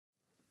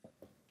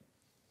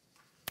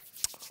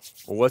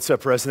What's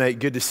up, Resonate?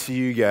 Good to see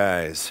you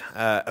guys.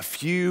 A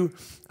few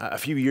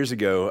years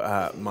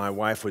ago, my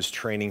wife was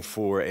training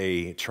for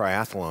a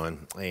triathlon,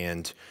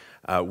 and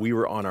we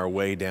were on our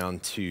way down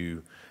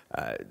to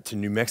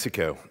New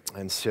Mexico.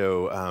 And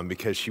so,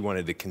 because she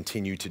wanted to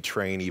continue to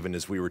train even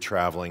as we were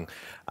traveling,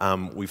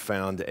 we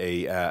found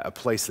a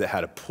place that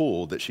had a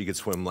pool that she could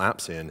swim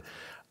laps in.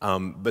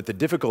 But the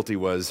difficulty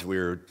was we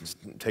were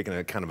taking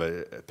a kind of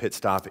a pit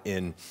stop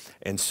in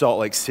Salt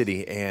Lake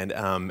City, and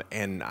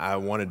I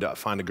wanted to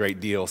find a great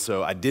deal,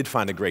 so I did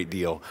find a great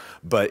deal,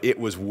 but it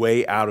was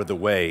way out of the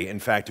way. In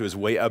fact, it was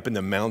way up in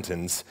the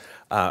mountains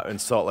in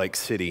Salt Lake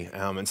City,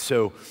 and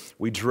so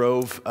we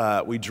drove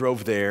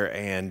there,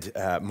 and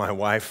my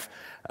wife,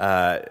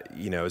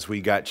 as we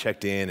got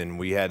checked in and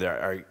we had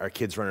our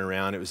kids running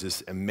around, it was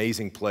this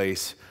amazing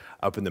place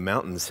up in the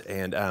mountains,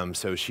 and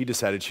so she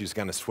decided she was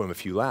going to swim a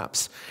few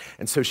laps.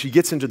 And so she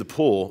gets into the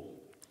pool,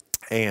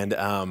 and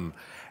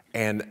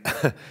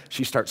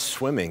she starts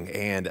swimming,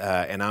 and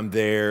I'm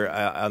there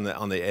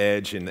on the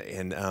edge,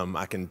 and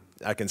I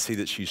can see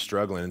that she's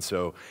struggling. And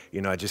so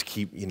I just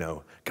keep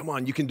come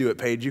on, you can do it,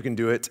 Paige, you can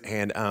do it.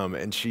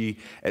 And she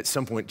at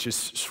some point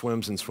just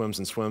swims and swims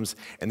and swims,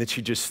 and then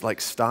she just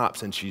like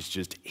stops, and she's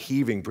just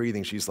heaving,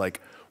 breathing. She's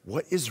like,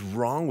 "What is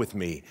wrong with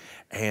me?"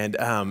 And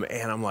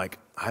I'm like,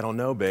 "I don't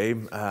know,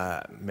 babe.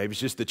 Maybe it's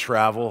just the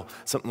travel,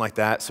 something like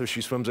that." So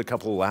she swims a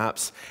couple of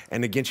laps,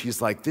 and again,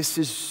 she's like, "This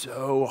is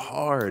so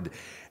hard."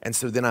 And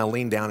so then I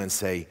lean down and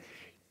say,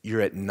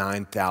 "You're at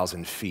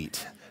 9,000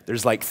 feet.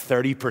 There's like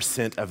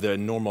 30% of the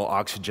normal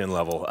oxygen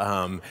level."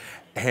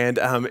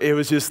 It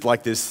was just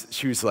like this.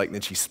 She was like,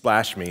 then she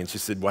splashed me, and she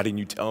said, "Why didn't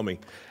you tell me?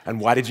 And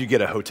why did you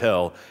get a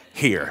hotel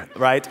here,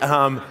 right?"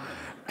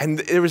 And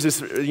there was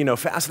this,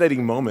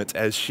 fascinating moment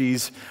as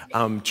she's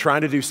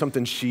trying to do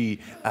something she's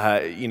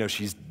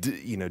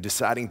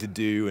deciding to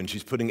do, and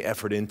she's putting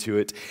effort into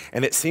it.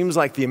 And it seems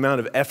like the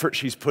amount of effort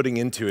she's putting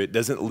into it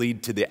doesn't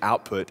lead to the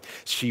output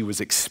she was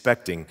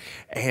expecting.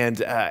 And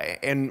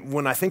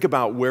when I think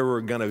about where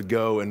we're going to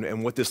go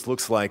and what this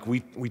looks like,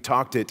 we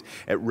talked at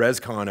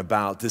ResCon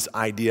about this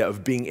idea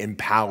of being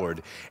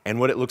empowered and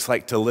what it looks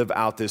like to live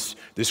out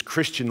this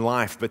Christian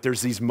life. But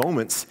there's these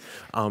moments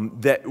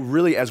that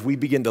really, as we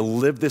begin to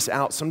live this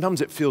out,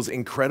 sometimes it feels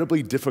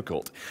incredibly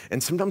difficult.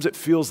 And sometimes it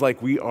feels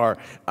like we are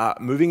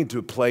moving into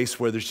a place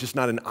where there's just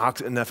not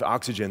enough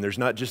oxygen. There's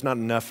not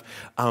enough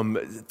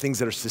things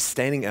that are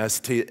sustaining us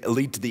to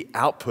lead to the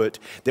output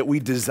that we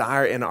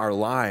desire in our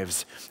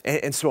lives.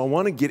 And so I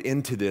want to get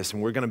into this,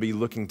 and we're going to be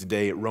looking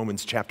today at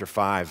Romans chapter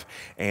 5.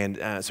 And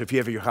so if you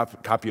have your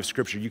copy of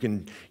Scripture, you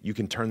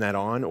can turn that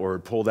on or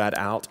pull that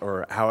out,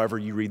 or however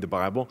you read the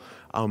Bible.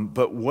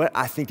 But what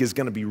I think is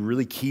going to be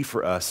really key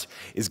for us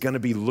is going to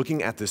be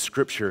looking at the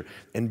Scripture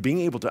and being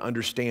able to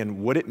understand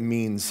what it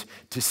means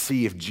to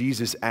see if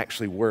Jesus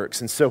actually works.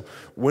 And so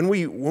when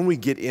we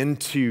get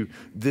into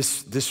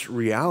this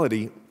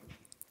reality,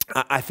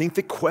 I think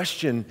the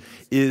question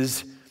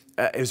is,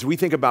 as we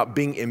think about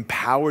being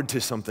empowered to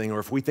something, or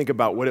if we think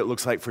about what it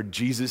looks like for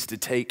Jesus to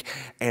take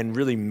and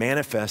really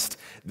manifest,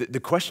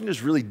 the question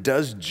is really,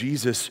 does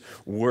Jesus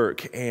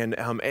work? And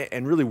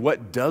really,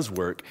 what does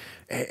work?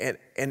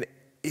 And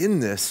in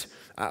this,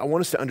 I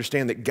want us to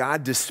understand that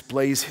God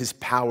displays his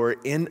power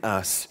in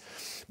us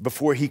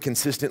before he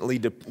consistently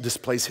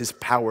displays his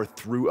power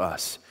through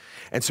us.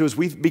 And so as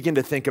we begin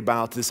to think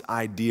about this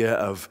idea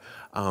of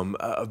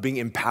being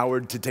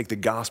empowered to take the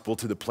gospel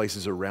to the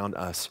places around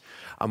us,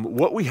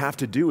 what we have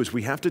to do is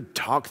we have to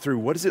talk through,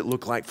 what does it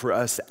look like for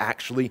us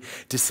actually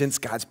to sense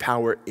God's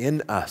power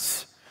in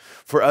us,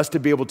 for us to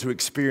be able to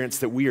experience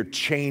that we are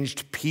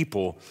changed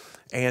people,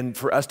 and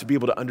for us to be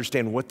able to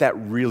understand what that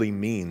really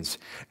means.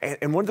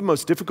 And one of the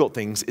most difficult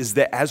things is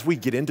that as we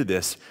get into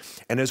this,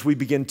 and as we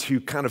begin to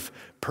kind of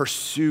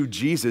pursue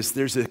Jesus,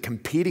 there's a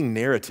competing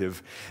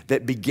narrative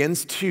that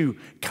begins to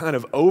kind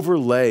of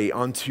overlay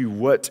onto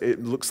what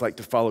it looks like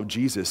to follow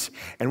Jesus.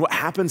 And what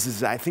happens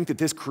is, I think that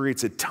this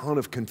creates a ton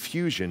of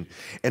confusion.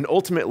 And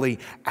ultimately,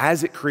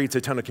 as it creates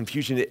a ton of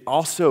confusion, it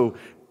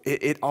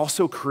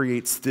also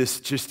creates this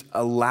just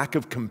a lack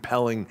of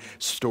compelling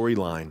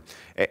storyline.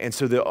 And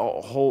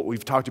so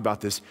we've talked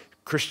about this,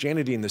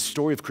 Christianity and the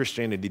story of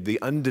Christianity,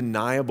 the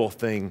undeniable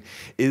thing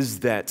is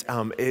that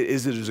it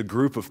is a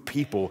group of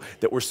people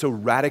that were so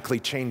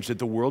radically changed that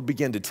the world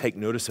began to take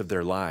notice of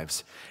their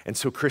lives. And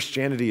so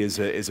Christianity is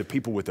a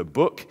people with a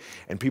book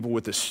and people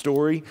with a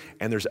story,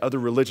 and there's other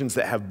religions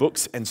that have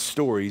books and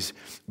stories,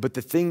 but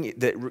the thing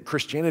that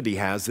Christianity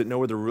has that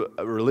no other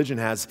religion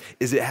has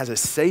is it has a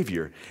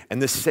savior.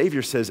 And this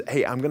savior says,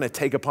 hey, I'm going to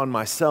take upon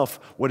myself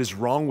what is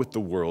wrong with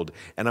the world,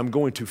 and I'm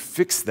going to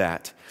fix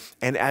that.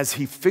 And as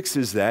he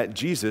fixes that,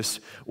 Jesus,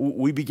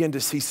 we begin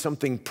to see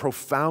something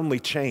profoundly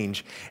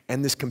change,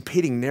 and this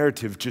competing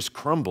narrative just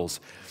crumbles.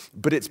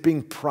 But it's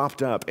being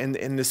propped up, and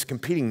this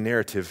competing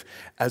narrative,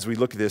 as we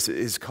look at this,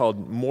 is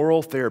called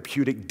moral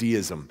therapeutic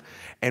deism.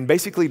 And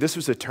basically, this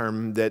was a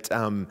term that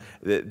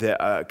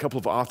a couple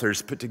of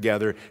authors put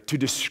together to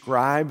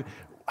describe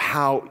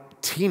how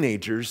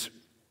teenagers,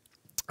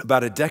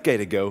 about a decade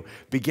ago,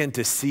 began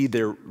to see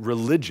their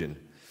religion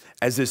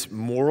as this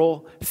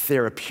moral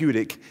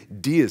therapeutic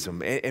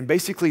deism. And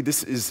basically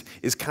this is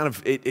kind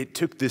of, it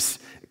took this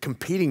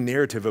competing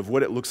narrative of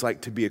what it looks like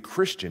to be a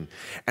Christian.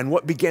 And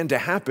what began to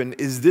happen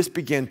is this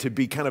began to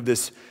be kind of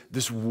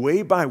this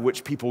way by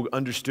which people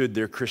understood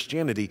their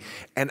Christianity.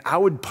 And I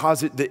would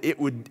posit that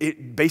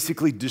it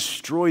basically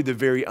destroyed the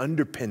very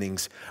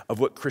underpinnings of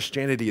what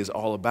Christianity is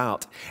all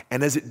about.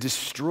 And as it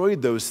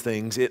destroyed those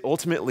things, it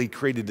ultimately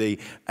created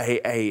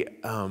a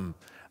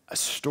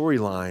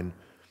storyline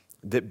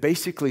that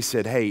basically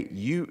said, hey,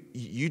 you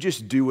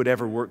just do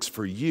whatever works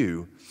for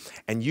you,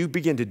 and you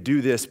begin to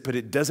do this, but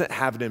it doesn't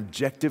have an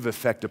objective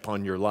effect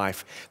upon your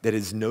life that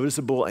is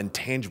noticeable and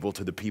tangible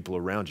to the people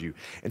around you.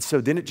 And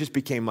so then it just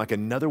became like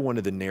another one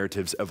of the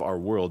narratives of our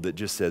world that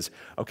just says,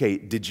 okay,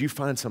 did you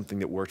find something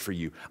that worked for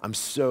you? I'm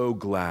so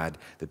glad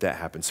that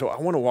happened. So I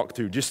want to walk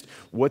through just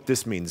what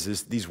this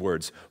means, these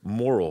words,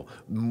 moral,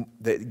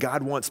 that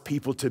God wants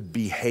people to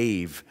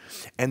behave,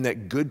 and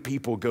that good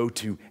people go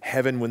to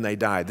heaven when they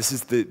die. This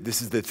is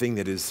the thing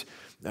that is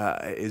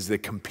the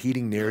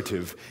competing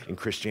narrative in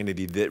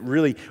Christianity, that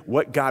really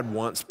what God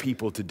wants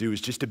people to do is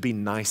just to be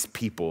nice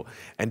people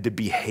and to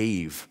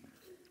behave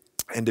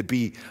and to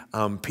be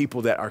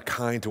people that are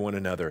kind to one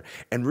another.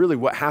 And really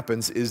what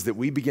happens is that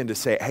we begin to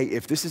say, hey,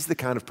 if this is the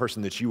kind of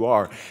person that you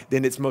are,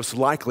 then it's most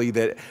likely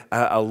that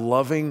a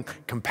loving,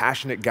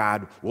 compassionate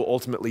God will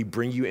ultimately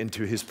bring you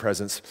into his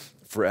presence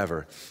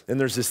forever. Then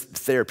there's this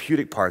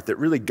therapeutic part that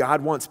really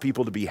God wants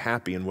people to be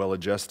happy and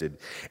well-adjusted.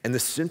 And the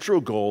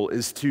central goal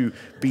is to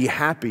be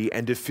happy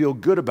and to feel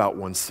good about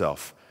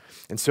oneself.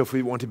 And so if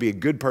we want to be a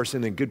good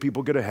person, then good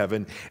people go to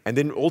heaven. And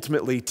then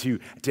ultimately to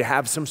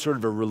have some sort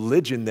of a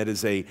religion that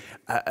is a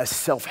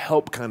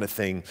self-help kind of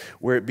thing,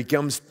 where it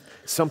becomes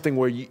something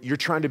where you're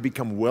trying to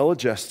become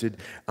well-adjusted,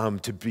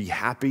 to be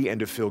happy and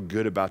to feel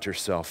good about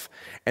yourself.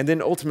 And then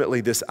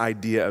ultimately this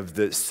idea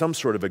of some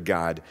sort of a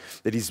God,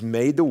 that he's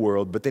made the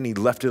world, but then he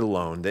left it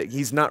alone, that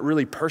he's not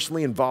really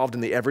personally involved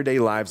in the everyday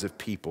lives of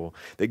people,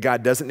 that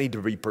God doesn't need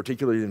to be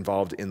particularly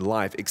involved in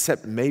life,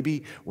 except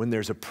maybe when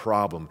there's a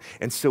problem.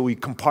 And so we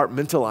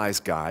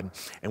compartmentalize God,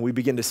 and we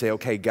begin to say,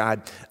 okay,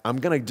 God, I'm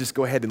gonna just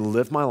go ahead and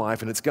live my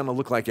life, and it's gonna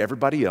look like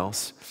everybody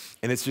else.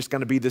 And it's just going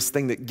to be this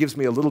thing that gives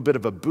me a little bit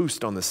of a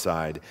boost on the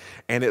side.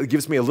 And it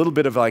gives me a little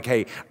bit of like,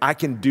 hey, I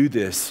can do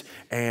this.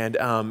 And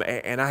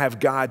I have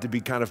God to be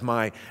kind of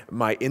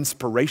my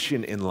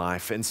inspiration in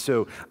life. And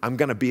so I'm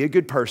going to be a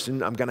good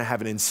person. I'm going to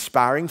have an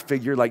inspiring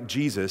figure like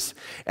Jesus.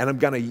 And I'm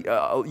going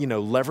to,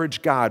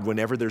 leverage God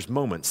whenever there's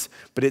moments.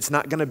 But it's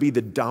not going to be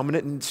the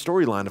dominant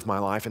storyline of my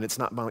life. And it's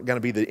not going to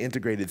be the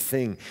integrated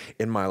thing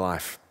in my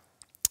life.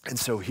 And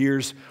so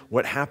here's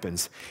what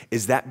happens,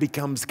 is that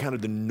becomes kind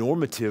of the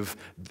normative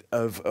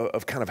of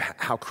kind of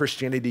how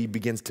Christianity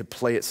begins to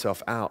play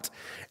itself out.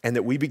 And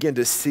that we begin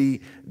to see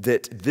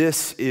that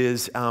this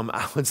is,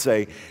 I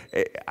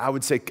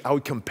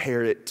would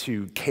compare it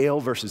to kale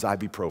versus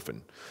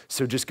ibuprofen.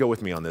 So just go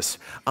with me on this.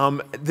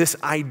 This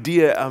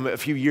idea, a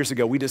few years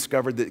ago, we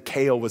discovered that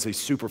kale was a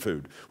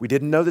superfood. We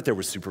didn't know that there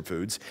were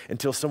superfoods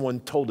until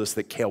someone told us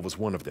that kale was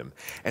one of them.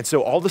 And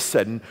so all of a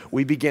sudden,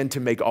 we began to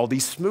make all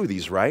these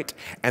smoothies, right?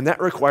 And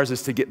that requires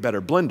us to get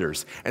better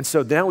blenders. And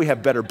so now we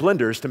have better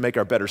blenders to make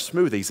our better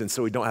smoothies, and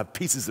so we don't have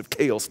pieces of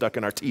kale stuck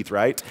in our teeth,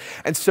 right?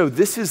 And so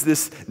this is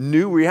this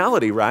new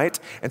reality, right?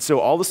 And so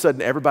all of a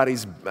sudden,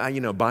 everybody's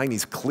buying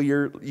these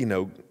clear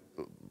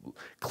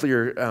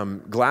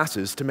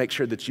glasses to make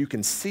sure that you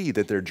can see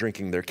that they're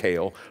drinking their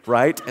kale,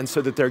 right? And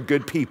so that they're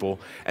good people.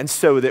 And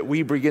so that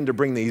we begin to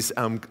bring these,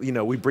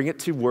 we bring it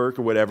to work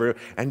or whatever,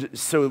 and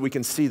so that we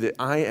can see that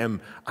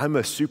I'm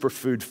a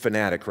superfood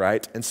fanatic,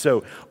 right? And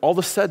so all of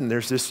a sudden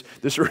there's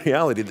this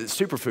reality that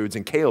superfoods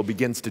and kale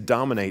begins to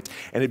dominate,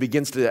 and it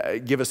begins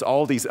to give us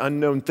all these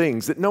unknown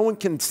things that no one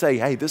can say,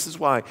 hey, this is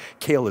why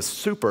kale is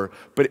super,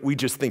 but we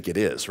just think it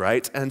is,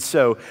 right? And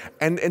so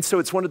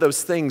it's one of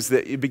those things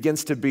that it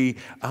begins to be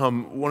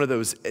one of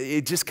those,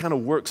 it just kind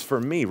of works for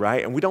me,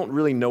 right? And we don't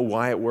really know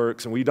why it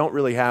works, and we don't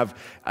really have,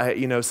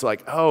 it's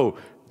like, oh,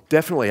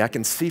 definitely, I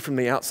can see from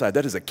the outside,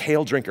 that is a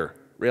kale drinker,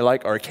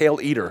 or a kale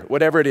eater,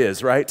 whatever it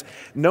is, right?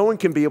 No one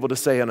can be able to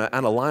say on a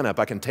lineup,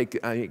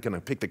 I'm gonna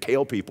pick the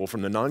kale people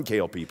from the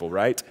non-kale people,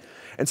 right?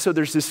 And so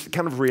there's this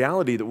kind of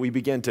reality that we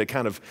begin to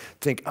kind of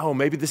think, oh,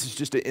 maybe this is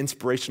just an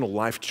inspirational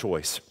life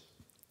choice.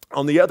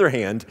 On the other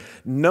hand,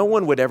 no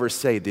one would ever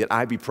say that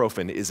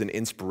ibuprofen is an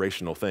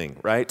inspirational thing,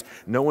 right?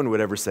 No one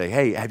would ever say,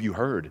 hey, have you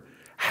heard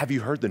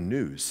the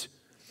news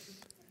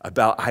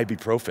about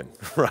ibuprofen,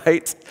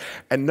 right?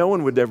 And no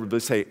one would ever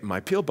say, my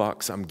pill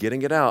box, I'm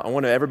getting it out. I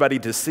want everybody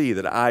to see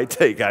that I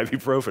take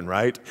ibuprofen,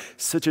 right?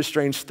 Such a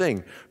strange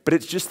thing. But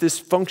it's just this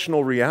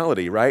functional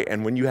reality, right?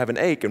 And when you have an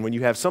ache and when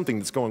you have something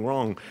that's going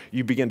wrong,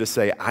 you begin to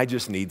say, I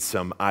just need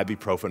some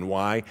ibuprofen.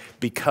 Why?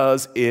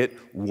 Because it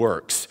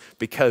works.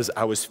 Because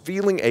I was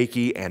feeling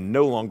achy and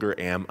no longer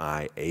am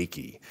I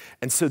achy.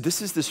 And so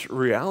this is this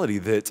reality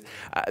that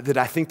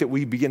I think that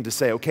we begin to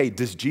say, okay,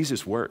 does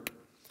Jesus work?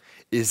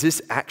 Is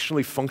this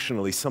actually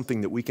functionally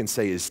something that we can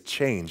say is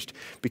changed?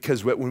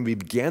 Because when we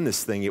began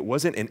this thing, it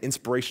wasn't an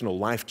inspirational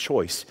life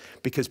choice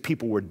because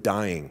people were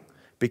dying.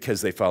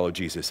 because they follow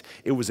Jesus.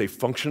 It was a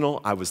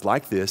functional, I was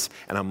like this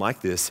and I'm like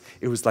this.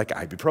 It was like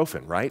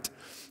ibuprofen, right?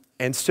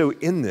 And so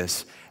in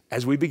this,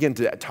 as we begin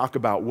to talk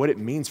about what it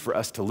means for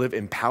us to live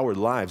empowered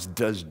lives,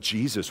 does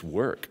Jesus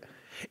work?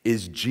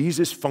 Is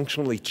Jesus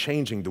functionally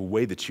changing the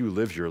way that you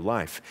live your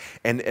life?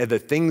 And the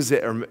things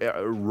that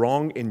are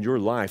wrong in your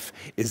life,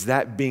 is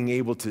that being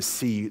able to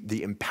see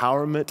the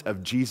empowerment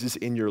of Jesus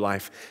in your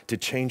life to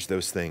change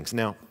those things?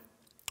 Now,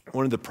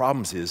 one of the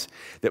problems is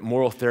that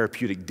moral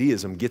therapeutic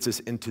deism gets us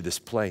into this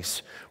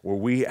place where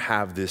we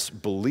have this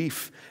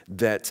belief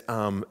that,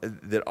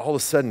 that all of a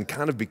sudden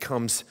kind of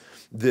becomes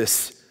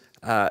this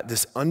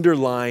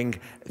underlying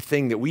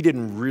thing that we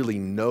didn't really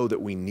know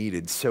that we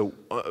needed. So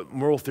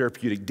moral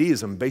therapeutic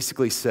deism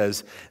basically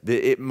says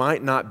that it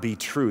might not be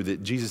true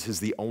that Jesus is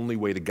the only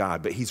way to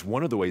God, but he's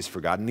one of the ways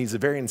for God, and he's a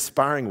very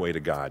inspiring way to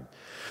God.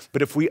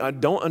 But if we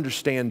don't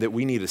understand that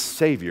we need a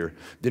Savior,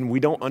 then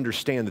we don't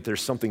understand that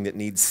there's something that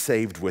needs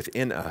saved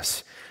within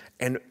us.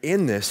 And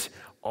in this,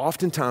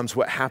 oftentimes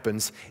what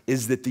happens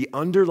is that the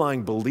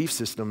underlying belief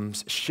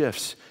systems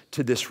shifts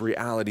to this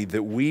reality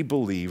that we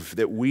believe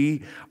that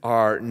we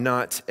are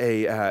not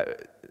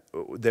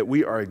that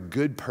we are a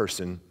good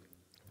person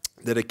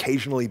that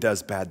occasionally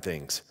does bad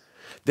things.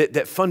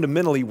 That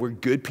fundamentally we're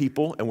good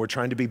people and we're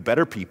trying to be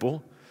better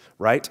people,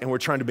 right? And we're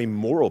trying to be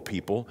moral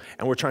people,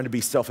 and we're trying to be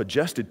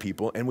self-adjusted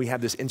people, and we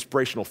have this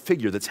inspirational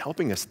figure that's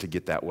helping us to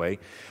get that way.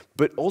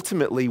 But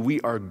ultimately,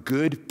 we are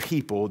good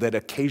people that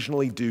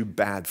occasionally do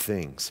bad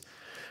things.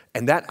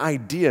 And that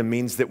idea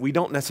means that we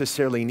don't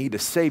necessarily need a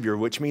Savior,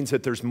 which means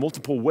that there's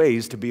multiple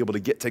ways to be able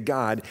to get to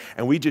God,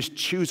 and we just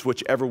choose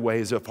whichever way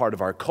is a part of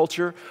our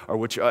culture, or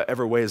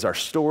whichever way is our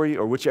story,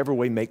 or whichever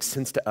way makes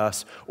sense to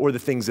us, or the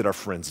things that our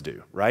friends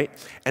do, right?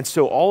 And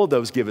so all of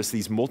those give us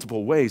these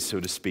multiple ways, so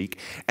to speak.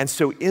 And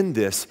so in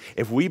this,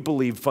 if we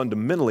believe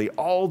fundamentally,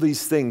 all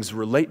these things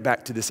relate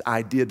back to this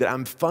idea that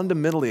I'm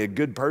fundamentally a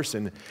good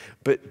person,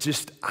 but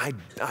just I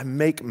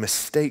make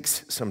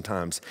mistakes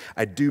sometimes.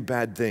 I do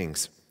bad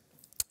things.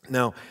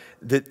 Now,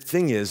 the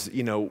thing is,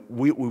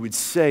 we would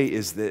say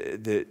is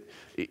that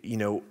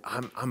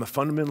I'm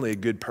fundamentally a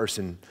good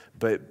person,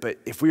 but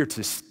if we were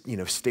to,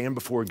 stand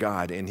before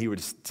God and he were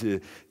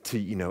to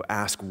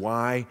ask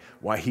why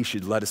he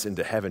should let us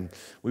into heaven,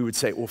 we would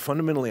say, well,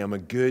 fundamentally, I'm a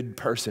good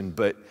person,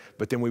 but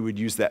then we would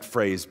use that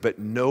phrase, but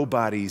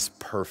nobody's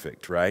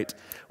perfect, right?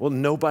 Well,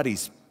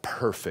 nobody's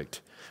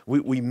perfect.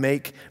 We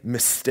make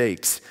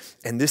mistakes,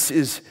 and this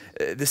is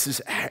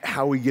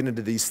how we get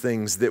into these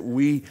things, that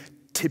we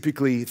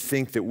typically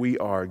think that we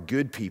are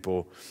good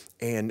people,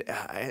 and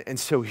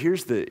so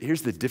here's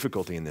the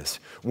difficulty in this.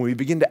 When we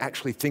begin to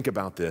actually think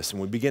about this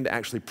and we begin to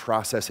actually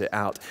process it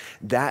out,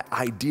 that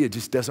idea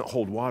just doesn't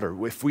hold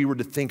water. If we were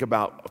to think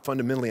about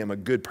fundamentally I'm a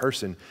good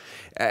person,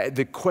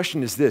 the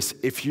question is this: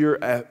 if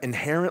you're an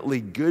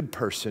inherently good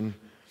person,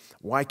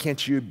 why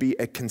can't you be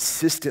a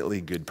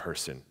consistently good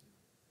person?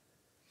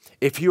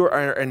 If you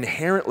are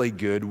inherently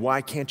good,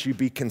 why can't you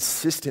be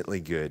consistently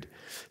good?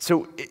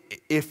 So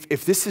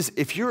if this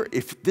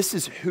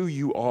is who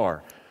you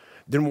are,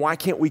 then why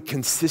can't we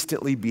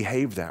consistently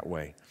behave that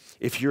way?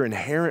 If you're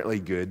inherently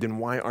good, then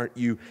why aren't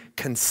you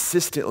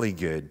consistently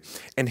good?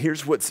 And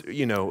here's what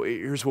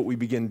we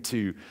begin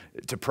to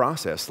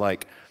process,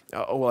 like,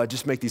 oh, well, I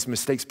just make these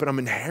mistakes, but I'm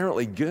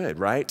inherently good,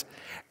 right?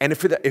 And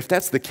if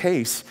that's the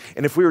case,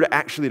 and if we were to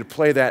actually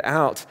play that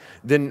out,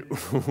 then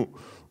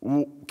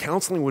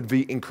counseling would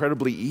be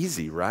incredibly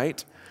easy,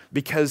 right?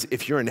 Because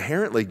if you're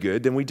inherently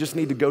good, then we just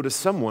need to go to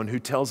someone who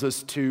tells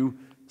us to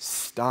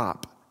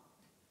stop.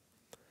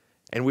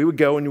 And we would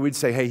go and we'd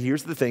say, hey,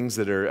 here's the things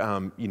that are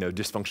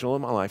dysfunctional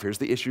in my life. Here's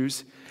the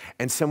issues.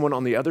 And someone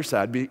on the other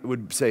side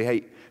would say,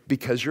 hey,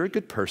 because you're a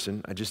good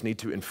person, I just need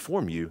to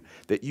inform you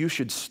that you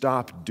should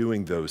stop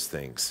doing those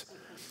things.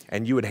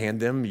 And you would hand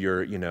them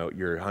your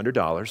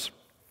 $100.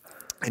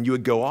 And you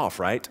would go off,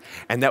 right?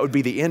 And that would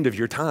be the end of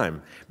your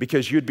time,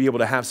 because you'd be able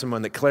to have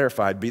someone that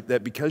clarified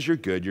that because you're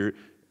good,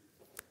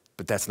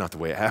 but that's not the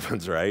way it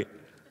happens, right?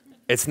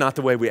 It's not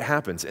the way it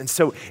happens. And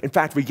so, in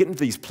fact, we get into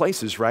these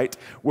places, right,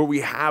 where we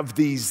have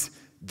these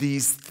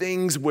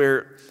things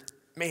where,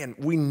 man,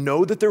 we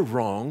know that they're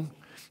wrong,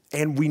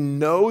 and we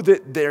know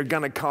that they're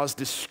gonna cause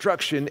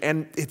destruction,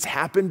 and it's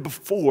happened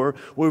before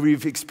where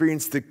we've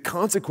experienced the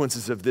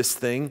consequences of this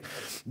thing,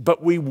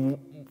 but we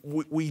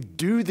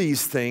do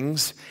these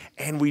things,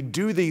 and we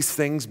do these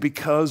things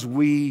because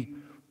we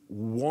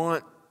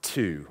want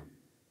to.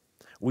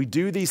 We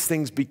do these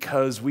things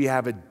because we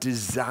have a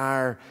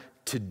desire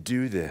to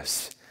do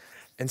this.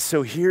 And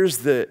so here's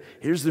the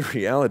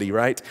reality,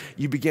 right?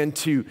 You begin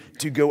to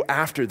go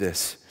after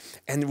this,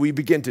 and we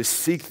begin to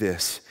seek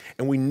this,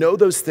 and we know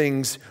those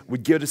things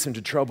would get us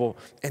into trouble,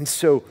 and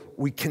so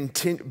we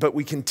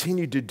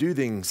continue to do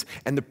things.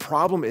 And the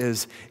problem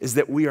is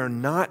that we are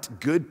not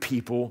good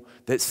people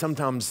that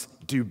sometimes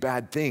do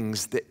bad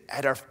things. That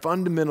at our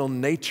fundamental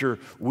nature,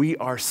 we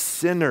are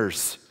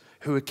sinners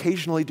who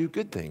occasionally do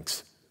good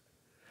things.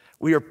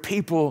 We are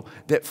people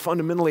that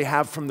fundamentally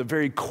have from the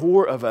very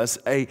core of us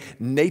a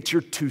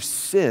nature to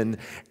sin,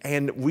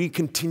 and we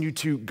continue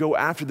to go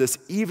after this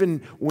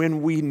even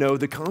when we know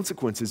the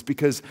consequences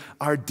because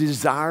our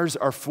desires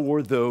are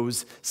for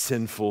those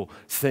sinful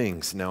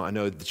things. Now, I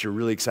know that you're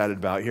really excited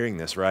about hearing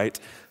this, right?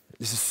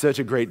 This is such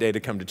a great day to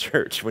come to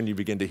church when you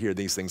begin to hear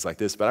these things like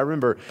this. But I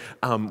remember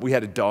we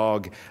had a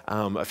dog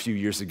a few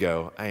years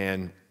ago,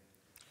 and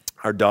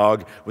our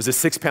dog was a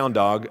 6-pound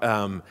dog.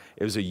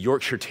 It was a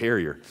Yorkshire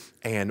Terrier.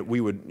 And we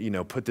would,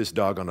 put this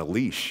dog on a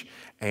leash.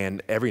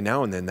 And every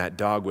now and then that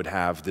dog would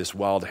have this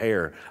wild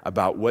hair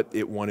about what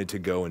it wanted to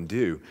go and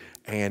do.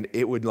 And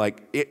it would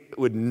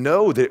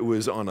know that it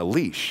was on a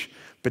leash,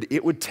 but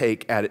it would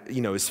take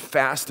as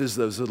fast as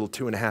those little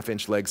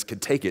 2.5-inch legs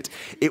could take it,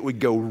 it would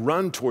go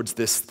run towards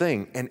this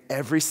thing. And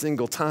every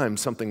single time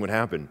something would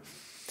happen,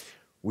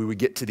 we would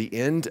get to the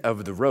end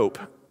of the rope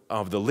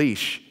of the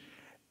leash,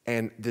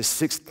 and this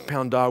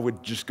 6-pound dog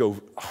would just go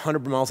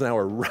 100 miles an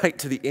hour right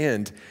to the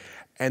end.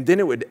 And then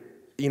it would,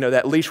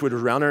 that leash would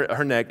around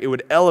her neck, it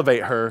would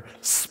elevate her,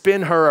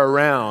 spin her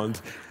around,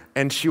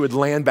 and she would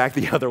land back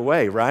the other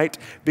way, right?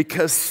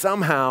 Because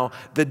somehow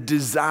the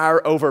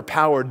desire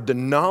overpowered the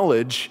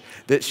knowledge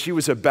that she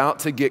was about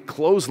to get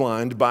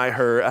clotheslined by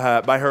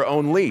her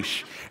own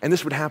leash. And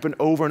this would happen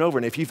over and over.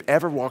 And if you've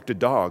ever walked a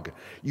dog,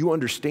 you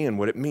understand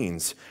what it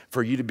means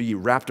for you to be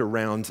wrapped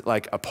around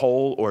like a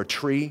pole or a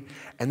tree,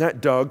 and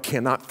that dog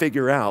cannot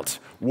figure out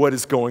what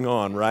is going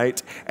on,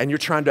 right? And you're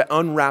trying to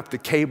unwrap the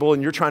cable,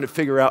 and you're trying to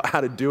figure out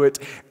how to do it,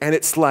 and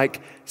it's like,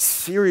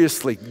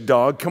 seriously,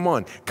 dog, come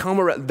on, come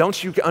around.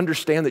 Don't you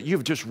understand that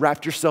you've just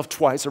wrapped yourself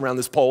twice around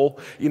this pole,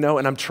 and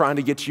I'm trying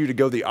to get you to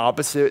go the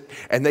opposite,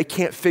 and they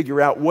can't figure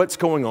out what's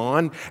going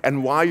on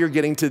and why you're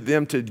getting to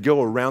them to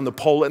go around the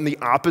pole in the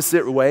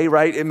opposite way,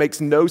 right? It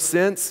makes no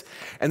sense.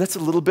 And that's a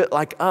little bit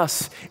like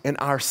us and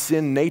our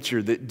sin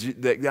nature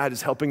that God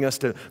is helping us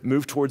to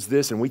move towards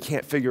this, and we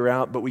can't figure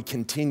out, but we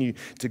continue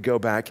to go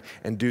back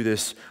and do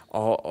this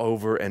all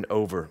over and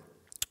over.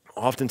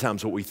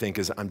 Oftentimes what we think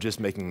is, I'm just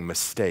making a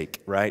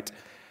mistake, right?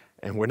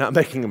 And we're not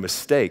making a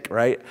mistake,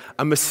 right?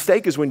 A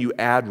mistake is when you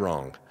add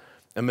wrong.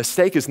 A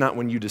mistake is not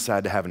when you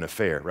decide to have an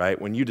affair, right?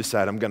 When you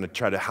decide, I'm going to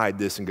try to hide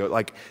this and go,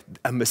 like,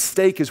 a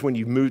mistake is when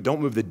you don't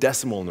move the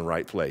decimal in the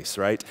right place,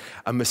 right?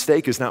 A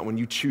mistake is not when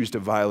you choose to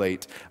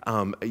violate,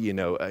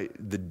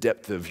 the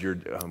depth of your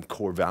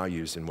core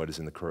values and what is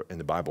in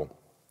the Bible.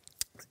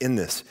 In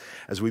this,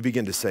 as we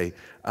begin to say,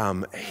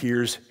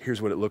 here's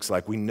what it looks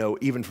like, we know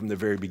even from the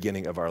very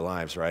beginning of our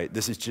lives, right?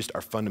 This is just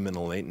our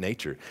fundamental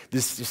nature.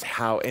 This is just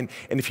how, and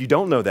if you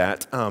don't know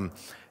that,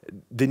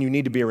 then you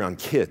need to be around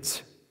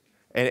kids.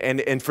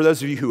 And for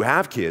those of you who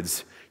have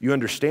kids, you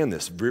understand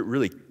this,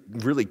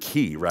 really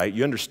key, right?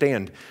 You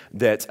understand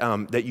that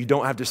that you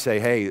don't have to say,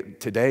 hey,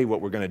 today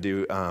what we're going to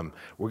do,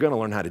 we're going to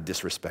learn how to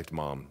disrespect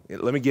mom.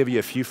 Let me give you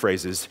a few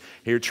phrases.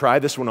 Here, try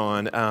this one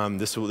on.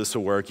 This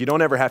will work. You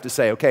don't ever have to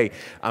say, okay,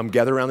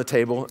 gather around the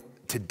table.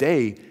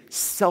 Today,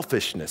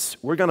 selfishness.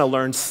 We're going to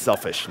learn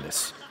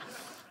selfishness.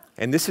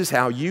 And this is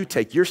how you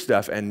take your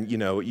stuff and,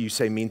 you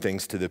say mean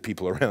things to the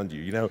people around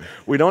you.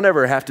 We don't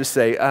ever have to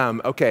say,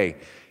 okay,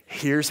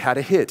 here's how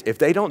to hit. If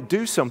they don't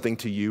do something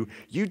to you,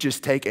 you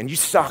just take and you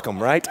sock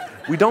them, right?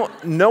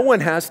 No one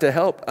has to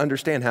help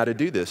understand how to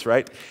do this,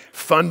 right?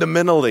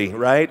 Fundamentally,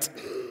 right?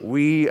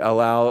 We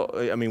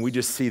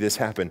just see this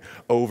happen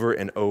over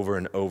and over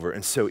and over.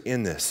 And so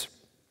in this,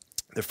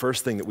 the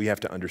first thing that we have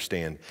to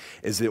understand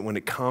is that when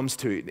it comes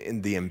to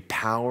the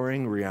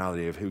empowering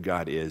reality of who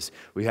God is,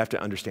 we have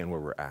to understand where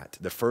we're at.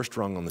 The first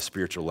rung on the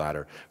spiritual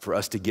ladder for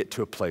us to get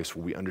to a place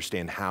where we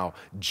understand how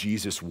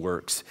Jesus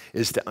works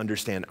is to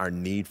understand our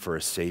need for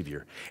a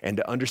Savior and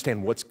to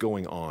understand what's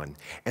going on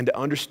and to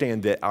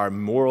understand that our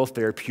moral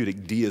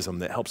therapeutic deism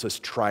that helps us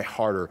try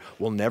harder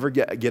will never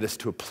get us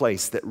to a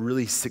place that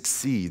really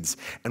succeeds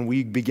and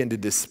we begin to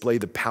display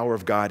the power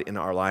of God in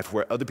our life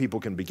where other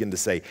people can begin to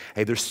say,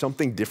 hey, there's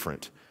something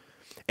different.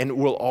 And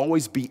we'll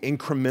always be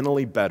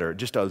incrementally better,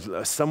 just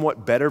a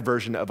somewhat better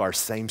version of our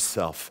same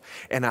self.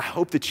 And I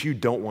hope that you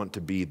don't want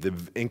to be the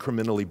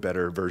incrementally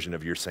better version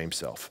of your same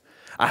self.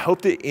 I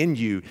hope that in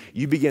you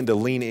begin to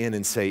lean in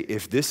and say,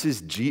 if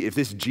this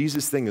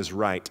Jesus thing is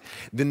right,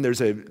 then there's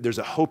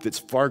a hope that's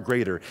far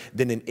greater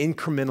than an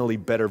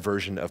incrementally better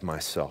version of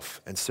myself.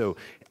 And so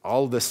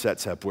all of this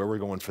sets up where we're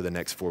going for the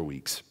next 4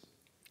 weeks.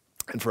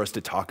 And for us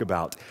to talk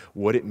about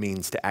what it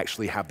means to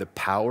actually have the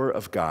power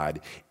of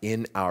God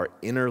in our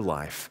inner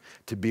life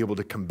to be able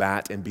to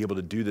combat and be able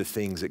to do the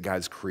things that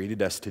God's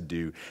created us to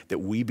do, that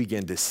we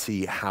begin to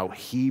see how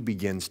He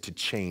begins to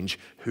change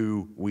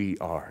who we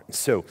are.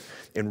 So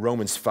in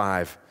Romans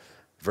 5,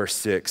 verse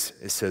 6,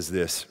 it says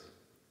this,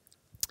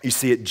 you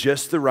see, at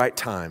just the right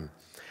time,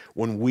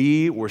 when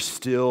we were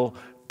still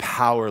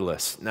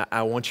powerless. Now,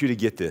 I want you to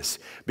get this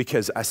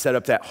because I set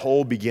up that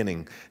whole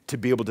beginning to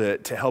be able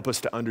to help us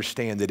to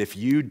understand that if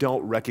you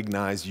don't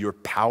recognize your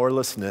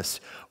powerlessness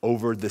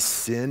over the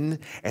sin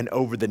and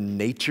over the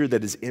nature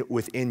that is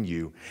within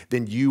you,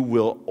 then you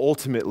will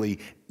ultimately,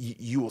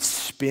 you will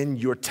spend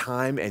your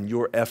time and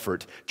your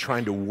effort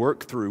trying to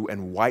work through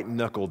and white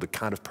knuckle the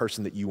kind of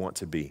person that you want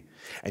to be.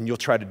 And you'll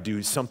try to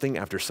do something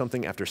after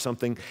something after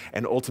something,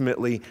 and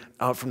ultimately,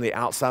 from the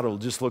outside, it'll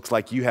just look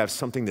like you have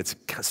something that's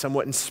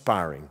somewhat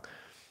inspiring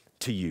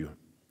to you.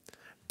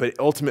 But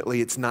ultimately,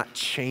 it's not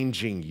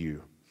changing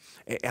you.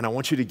 And I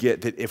want you to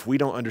get that if we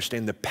don't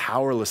understand the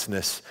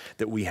powerlessness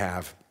that we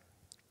have,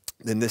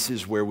 then this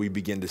is where we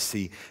begin to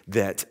see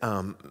that,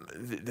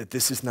 that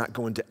this is not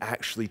going to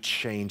actually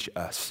change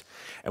us.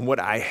 And what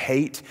I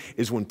hate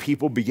is when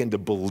people begin to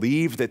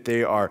believe that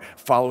they are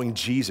following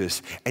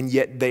Jesus, and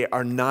yet they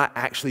are not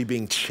actually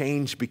being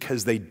changed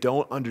because they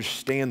don't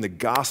understand the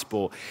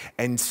gospel.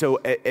 And so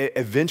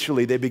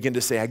eventually they begin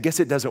to say, I guess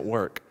it doesn't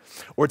work.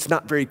 Or it's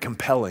not very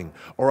compelling,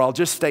 or I'll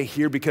just stay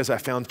here because I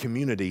found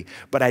community,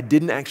 but I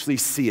didn't actually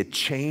see a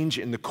change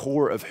in the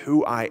core of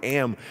who I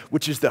am,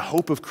 which is the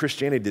hope of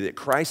Christianity, that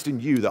Christ in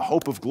you, the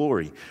hope of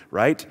glory,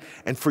 right?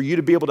 And for you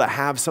to be able to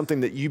have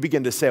something that you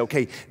begin to say,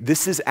 okay,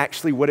 this is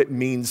actually what it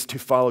means to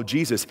follow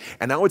Jesus.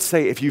 And I would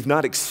say if you've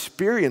not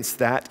experienced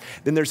that,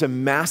 then there's a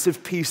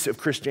massive piece of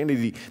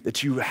Christianity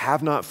that you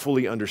have not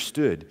fully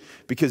understood,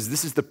 because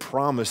this is the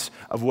promise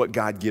of what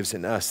God gives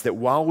in us, that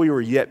while we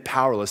were yet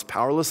powerless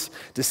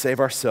to save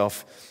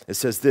ourselves, it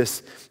says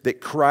this, that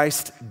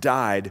Christ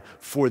died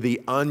for the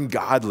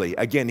ungodly.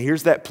 Again,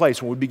 here's that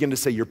place when we begin to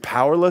say you're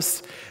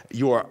powerless,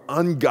 you are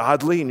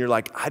ungodly, and you're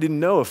like, I didn't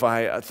know if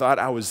I thought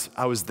I was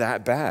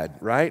that bad,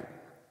 right?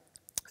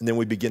 And then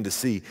we begin to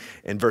see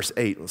in verse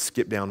 8, let's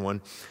skip down one,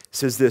 it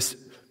says this,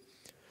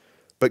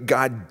 but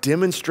God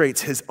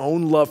demonstrates his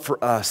own love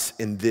for us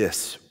in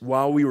this,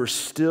 while we were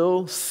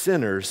still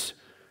sinners,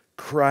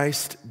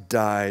 Christ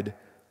died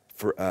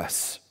for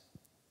us.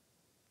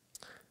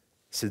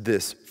 Said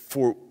this,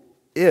 for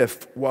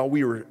if while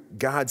we were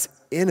God's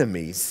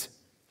enemies,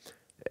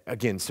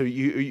 again, so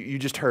you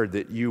just heard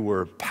that you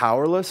were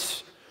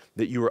powerless,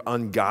 that you were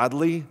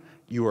ungodly,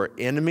 you are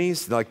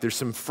enemies. Like there's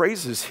some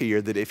phrases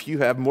here that if you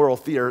have moral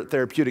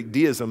therapeutic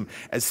deism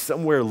as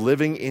somewhere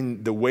living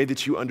in the way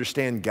that you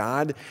understand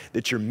God,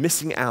 that you're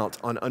missing out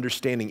on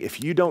understanding.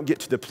 If you don't get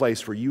to the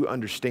place where you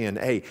understand,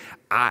 hey,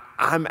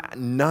 I'm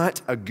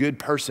not a good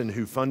person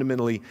who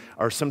fundamentally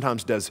or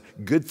sometimes does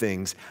good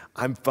things.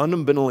 I'm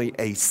fundamentally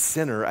a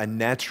sinner, a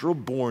natural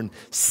born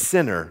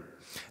sinner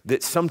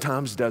that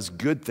sometimes does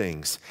good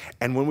things.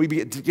 And when we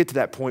get to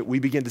that point, we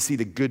begin to see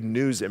the good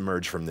news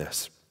emerge from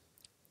this.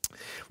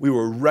 We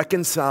were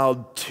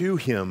reconciled to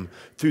him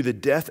through the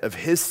death of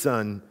his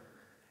son,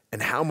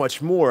 and how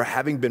much more,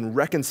 having been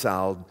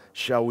reconciled,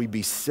 shall we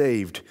be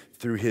saved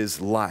through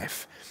his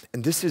life.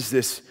 And this is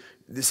this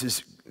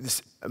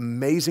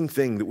amazing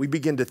thing that we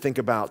begin to think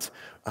about,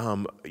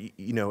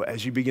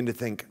 as you begin to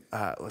think,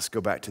 let's go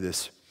back to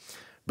this.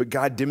 But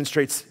God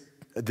demonstrates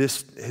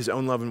this, his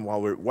own love, and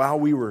while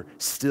we were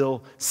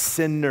still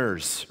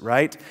sinners,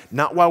 right?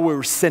 Not while we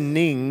were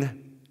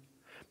sinning,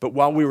 but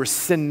while we were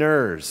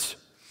sinners.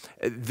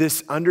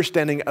 This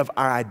understanding of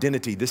our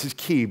identity, this is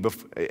key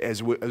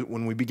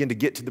when we begin to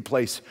get to the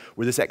place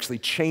where this actually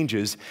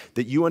changes,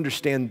 that you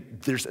understand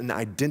there's an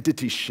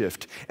identity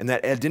shift, and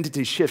that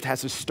identity shift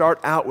has to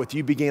start out with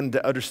you begin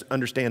to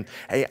understand,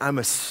 hey, I'm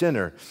a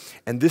sinner.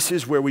 And this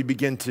is where we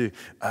begin to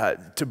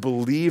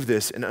believe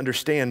this and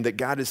understand that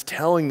God is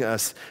telling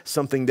us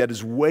something that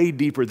is way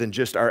deeper than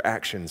just our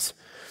actions,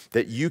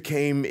 that you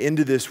came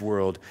into this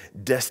world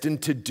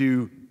destined to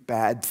do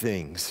bad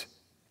things.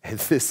 And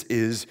this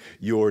is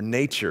your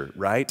nature,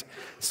 right?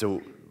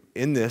 So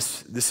in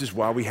this is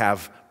why we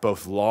have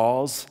both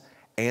laws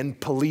and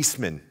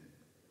policemen.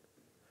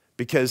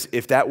 Because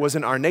if that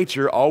wasn't our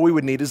nature, all we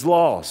would need is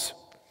laws.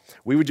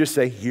 We would just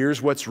say,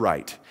 here's what's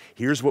right.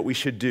 Here's what we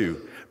should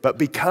do. But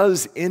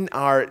because in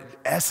our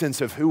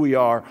essence of who we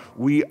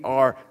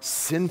are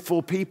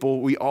sinful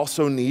people, we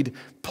also need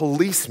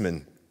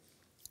policemen.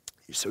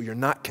 So you're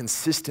not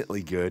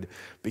consistently good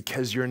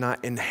because you're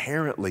not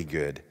inherently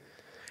good.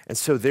 And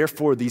so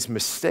therefore these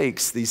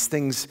mistakes, these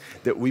things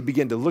that we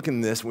begin to look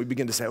in this, and we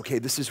begin to say, okay,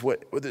 this is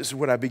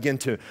what I begin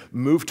to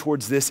move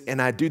towards this,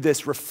 and I do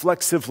this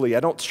reflexively.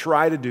 I don't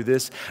try to do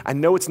this. I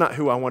know it's not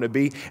who I want to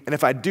be. And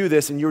if I do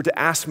this and you were to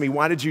ask me,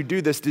 why did you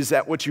do this? Is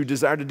that what you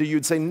desire to do?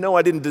 You'd say, no,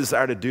 I didn't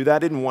desire to do that. I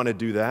didn't want to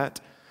do that.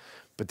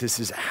 But this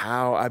is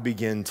how I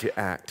begin to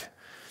act.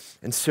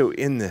 And so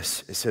in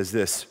this, it says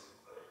this,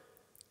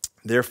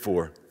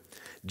 therefore,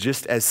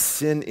 just as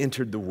sin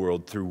entered the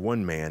world through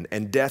one man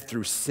and death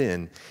through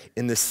sin,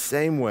 in the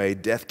same way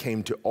death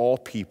came to all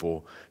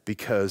people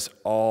because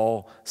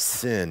all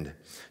sinned.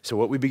 So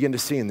what we begin to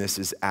see in this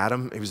is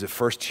Adam, he was the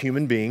first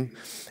human being.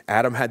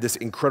 Adam had this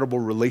incredible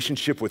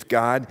relationship with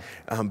God,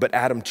 but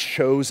Adam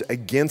chose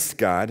against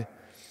God.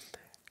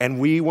 And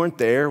we weren't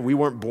there, we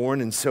weren't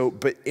born. And so,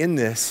 but in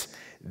this,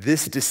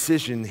 this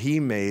decision he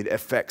made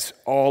affects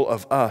all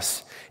of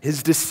us.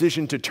 His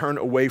decision to turn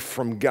away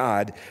from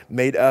God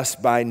made us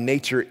by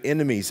nature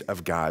enemies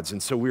of God's.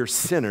 And so we're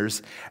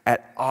sinners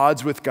at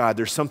odds with God.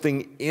 There's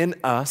something in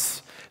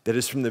us that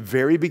is from the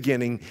very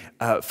beginning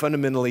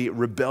fundamentally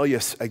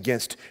rebellious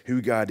against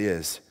who God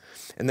is.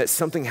 And that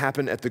something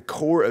happened at the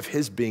core of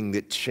his being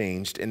that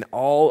changed. And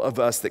all of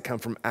us that come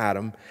from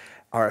Adam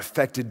are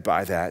affected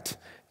by that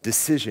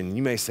decision.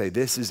 You may say,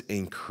 this is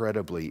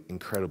incredibly,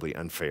 incredibly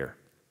unfair,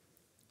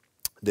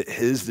 that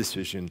his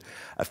decision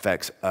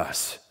affects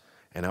us.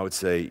 And I would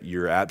say,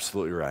 you're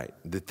absolutely right,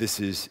 that this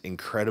is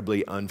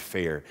incredibly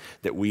unfair,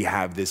 that we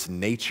have this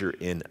nature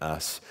in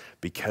us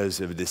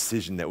because of a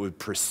decision that would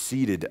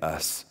preceded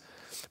us.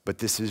 But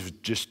this is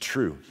just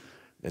true,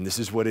 and this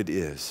is what it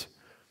is.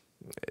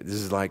 This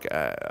is like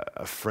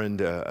a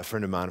friend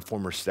of mine, a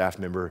former staff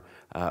member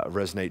of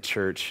Resonate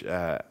Church,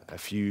 a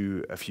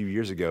few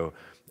years ago,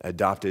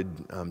 adopted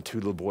two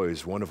little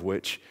boys, one of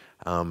which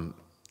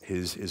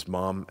his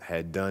mom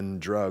had done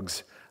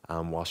drugs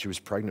while she was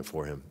pregnant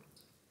for him.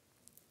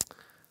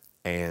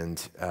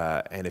 And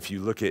if you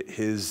look at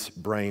his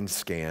brain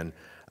scan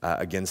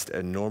against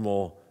a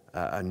normal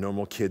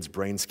kid's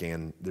brain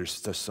scan,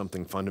 there's just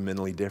something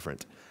fundamentally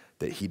different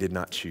that he did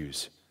not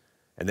choose.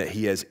 And that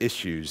he has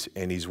issues,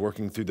 and he's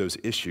working through those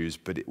issues,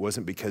 but it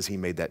wasn't because he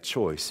made that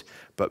choice,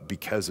 but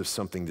because of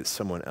something that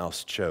someone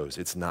else chose.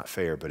 It's not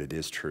fair, but it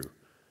is true.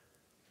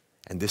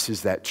 And this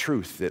is that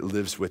truth that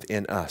lives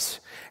within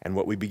us. And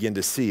what we begin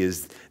to see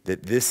is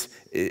that this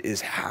is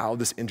how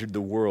this entered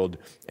the world,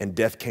 and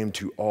death came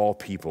to all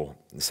people.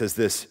 It says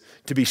this,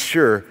 to be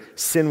sure,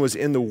 sin was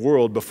in the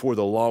world before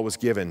the law was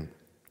given.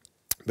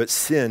 But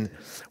sin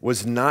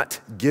was not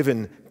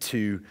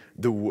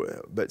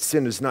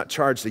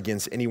charged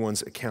against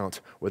anyone's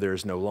account where there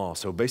is no law.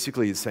 So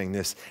basically it's saying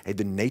this, hey,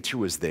 the nature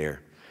was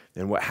there.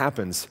 And what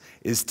happens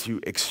is to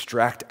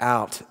extract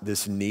out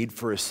this need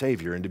for a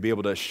Savior and to be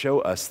able to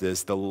show us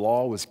this, the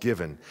law was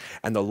given.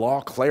 And the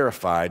law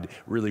clarified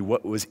really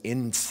what was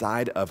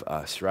inside of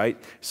us, right?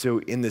 So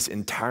in this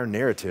entire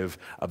narrative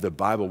of the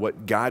Bible,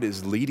 what God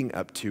is leading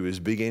up to is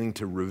beginning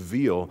to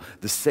reveal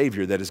the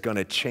Savior that is going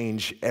to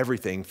change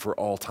everything for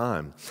all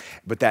time.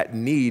 But that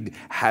need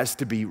has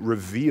to be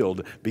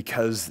revealed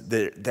because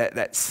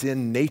that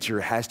sin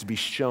nature has to be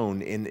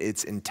shown in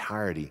its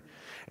entirety.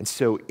 And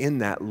so in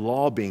that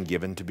law being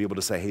given to be able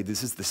to say, hey,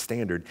 this is the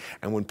standard,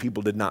 and when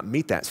people did not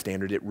meet that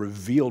standard, it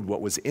revealed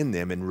what was in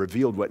them and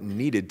revealed what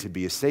needed to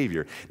be a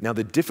Savior. Now,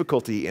 the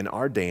difficulty in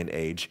our day and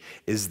age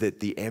is that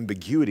the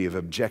ambiguity of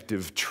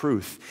objective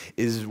truth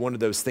is one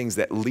of those things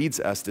that leads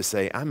us to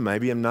say,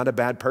 maybe I'm not a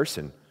bad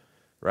person.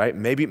 Right?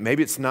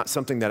 Maybe it's not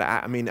something that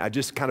I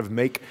just kind of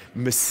make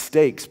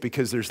mistakes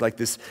because there's like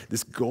this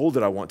goal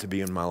that I want to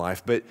be in my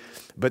life.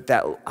 But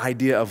that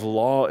idea of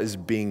law is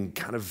being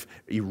kind of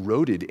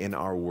eroded in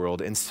our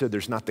world. And so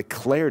there's not the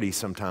clarity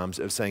sometimes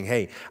of saying,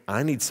 hey,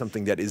 I need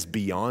something that is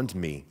beyond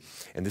me.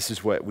 And this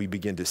is what we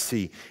begin to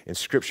see in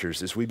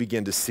scriptures, as we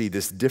begin to see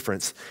this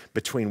difference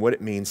between what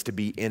it means to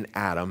be in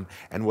Adam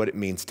and what it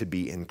means to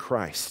be in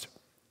Christ.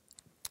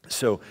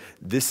 So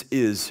this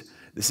is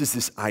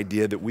this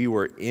idea that we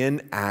were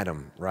in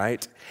Adam,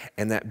 right?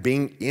 And that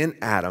being in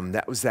Adam,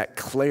 that was that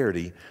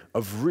clarity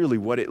of really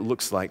what it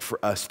looks like for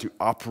us to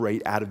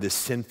operate out of this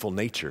sinful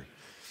nature.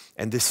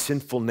 And this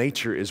sinful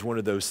nature is one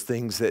of those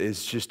things that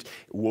is just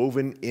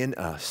woven in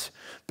us.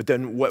 But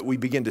then what we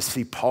begin to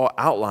see Paul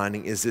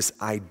outlining is this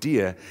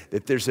idea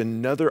that there's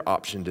another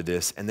option to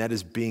this, and that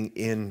is being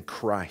in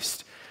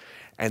Christ.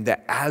 And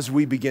that as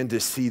we begin to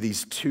see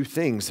these two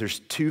things, there's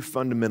two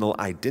fundamental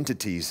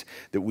identities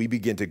that we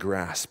begin to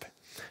grasp.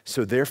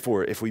 So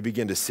therefore, if we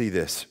begin to see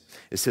this,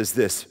 it says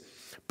this,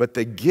 but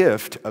the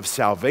gift of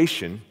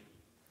salvation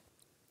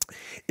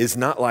is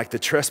not like the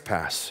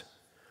trespass.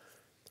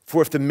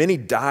 For if the many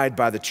died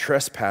by the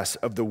trespass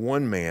of the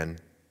one man,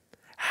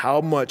 how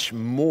much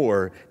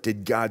more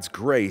did God's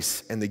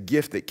grace and the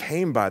gift that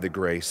came by the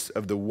grace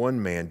of the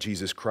one man,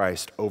 Jesus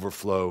Christ,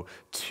 overflow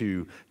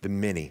to the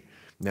many?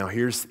 Now,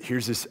 here's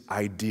this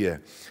idea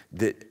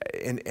that,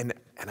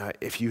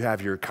 if you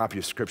have your copy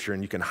of Scripture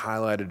and you can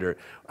highlight it, or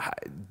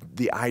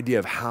the idea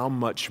of how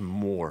much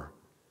more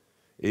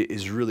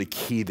is really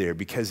key there,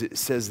 because it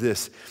says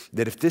this,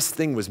 that if this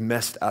thing was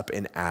messed up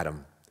in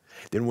Adam,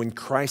 then when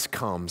Christ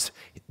comes,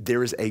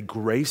 there is a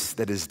grace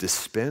that is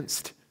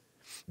dispensed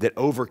that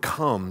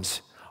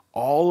overcomes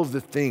all of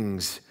the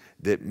things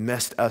that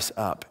messed us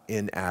up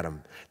in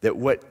Adam. That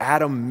what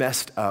Adam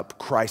messed up,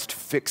 Christ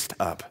fixed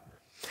up.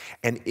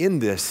 And in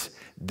this,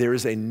 there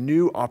is a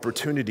new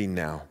opportunity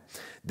now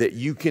that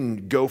you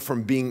can go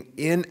from being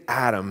in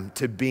Adam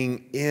to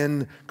being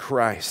in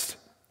Christ.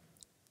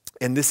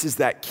 And this is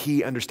that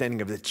key understanding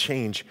of the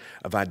change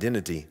of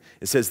identity.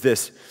 It says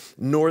this,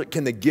 nor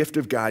can the gift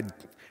of God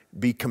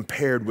be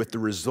compared with the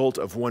result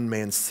of one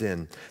man's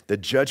sin, the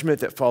judgment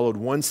that followed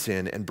one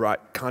sin and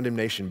brought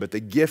condemnation, but the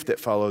gift that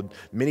followed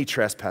many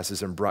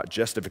trespasses and brought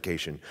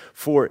justification.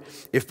 For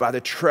if by the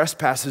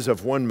trespasses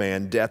of one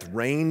man death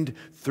reigned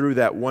through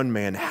that one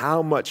man,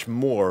 how much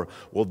more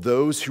will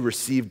those who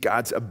receive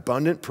God's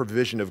abundant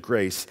provision of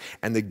grace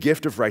and the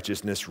gift of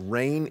righteousness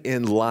reign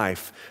in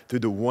life through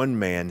the one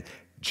man,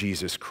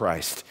 Jesus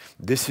Christ.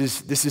 This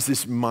is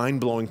this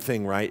mind-blowing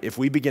thing, right? If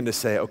we begin to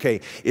say,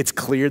 okay, it's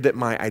clear that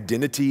my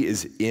identity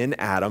is in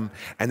Adam,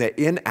 and that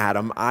in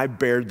Adam I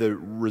bear the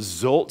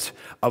result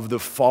of the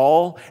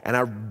fall, and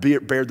I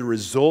bear the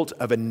result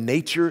of a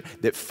nature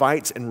that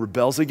fights and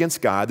rebels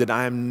against God, that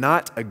I am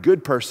not a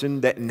good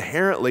person that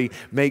inherently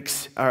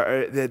makes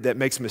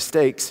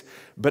mistakes,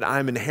 but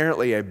I'm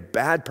inherently a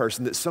bad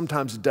person that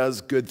sometimes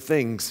does good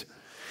things.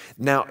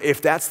 Now,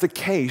 if that's the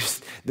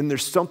case, then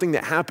there's something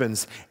that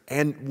happens,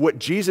 and what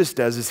Jesus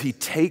does is he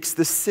takes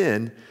the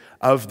sin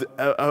of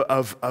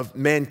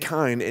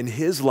mankind in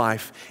his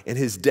life, in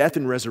his death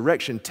and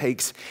resurrection,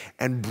 takes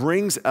and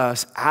brings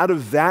us out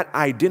of that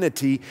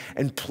identity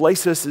and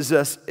places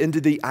us into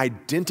the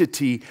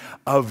identity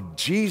of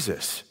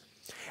Jesus.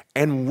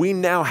 And we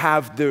now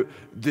have the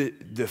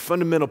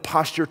fundamental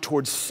posture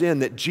towards sin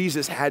that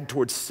Jesus had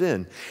towards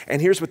sin.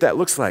 And here's what that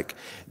looks like,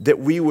 that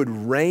we would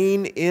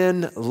reign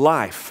in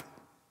life,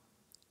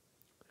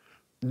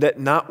 that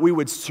not we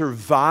would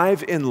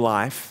survive in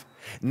life,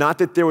 not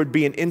that there would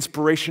be an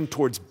inspiration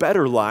towards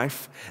better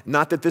life,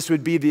 not that this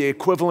would be the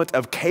equivalent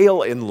of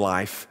kale in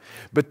life,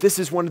 but this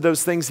is one of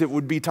those things that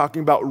would be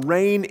talking about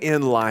reign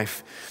in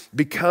life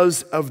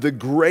because of the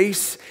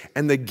grace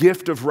and the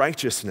gift of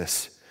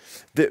righteousness.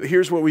 That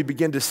here's what we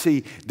begin to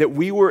see, that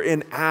we were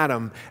in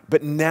Adam,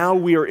 but now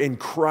we are in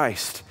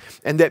Christ.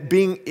 And that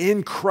being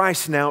in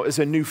Christ now is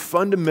a new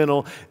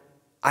fundamental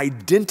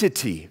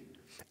identity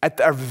at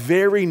our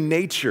very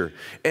nature.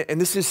 And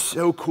this is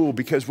so cool,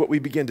 because what we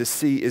begin to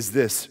see is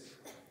this,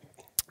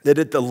 that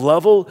at the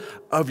level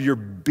of your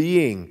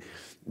being,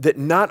 that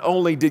not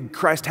only did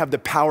Christ have the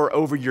power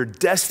over your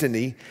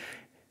destiny,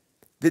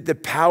 that the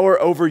power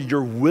over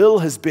your will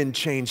has been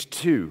changed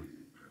too.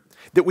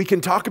 That we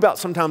can talk about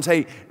sometimes,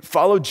 hey,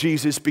 follow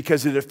Jesus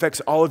because it affects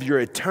all of your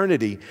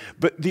eternity.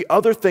 But the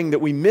other thing that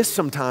we miss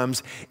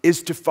sometimes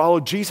is to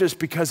follow Jesus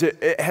because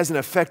it has an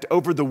effect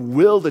over the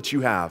will that you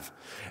have.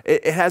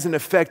 It has an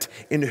effect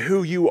in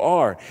who you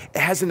are. It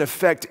has an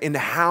effect in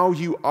how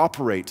you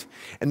operate.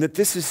 And that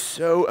this is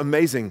so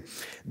amazing,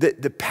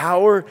 that the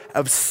power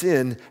of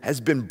sin has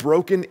been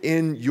broken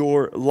in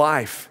your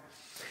life.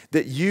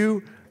 That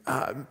you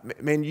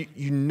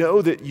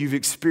know that you've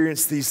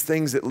experienced these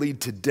things that lead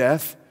to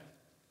death.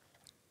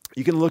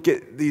 You can look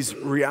at these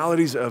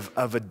realities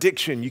of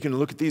addiction. You can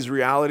look at these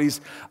realities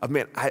of,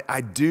 man,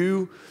 I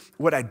do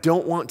what I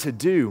don't want to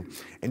do.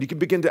 And you can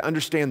begin to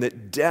understand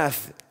that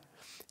death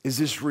is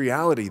this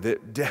reality,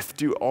 that death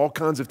do all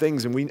kinds of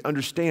things. And we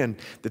understand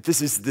that this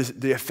is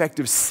the effect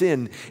of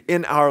sin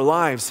in our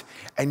lives.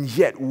 And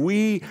yet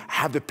we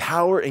have the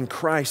power in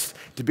Christ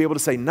to be able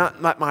to say,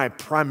 not my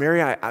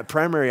primary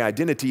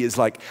identity is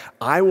like,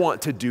 I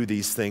want to do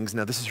these things.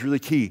 Now, this is really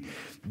key.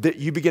 That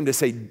you begin to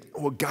say,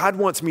 well, God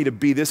wants me to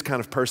be this kind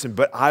of person,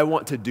 but I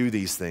want to do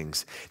these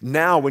things.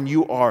 Now, when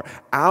you are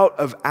out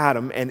of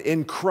Adam and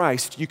in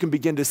Christ, you can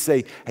begin to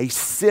say, hey,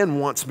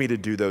 sin wants me to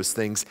do those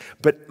things,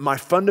 but my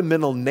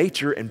fundamental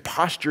nature and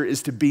posture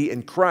is to be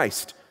in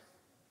Christ.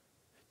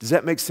 Does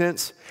that make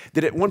sense?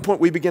 That at one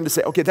point we begin to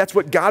say, okay, that's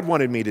what God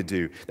wanted me to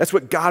do. That's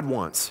what God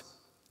wants,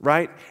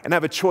 right? And I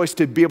have a choice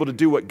to be able to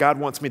do what God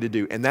wants me to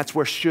do. And that's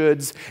where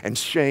shoulds and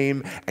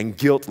shame and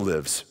guilt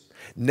lives.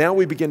 Now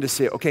we begin to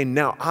say, okay,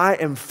 now I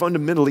am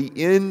fundamentally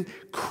in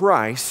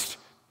Christ.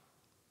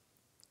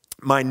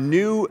 My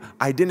new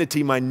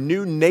identity, my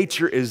new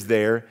nature is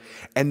there.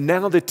 And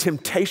now the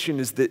temptation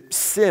is that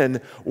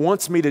sin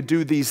wants me to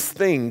do these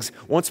things,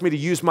 wants me to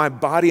use my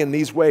body in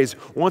these ways,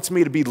 wants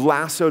me to be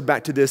lassoed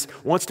back to this,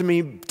 wants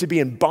me to be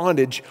in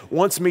bondage,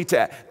 wants me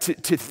to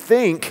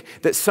think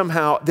that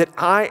somehow that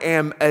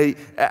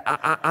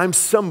I'm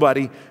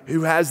somebody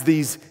who has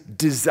these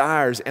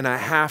desires and I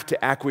have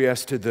to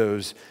acquiesce to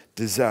those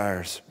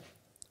desires.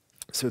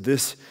 So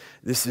this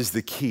is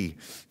the key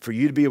for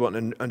you to be able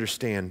to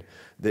understand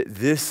that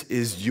this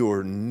is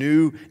your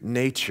new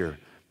nature.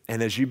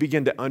 And as you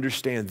begin to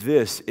understand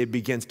this, it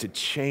begins to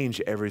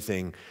change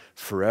everything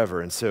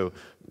forever. And so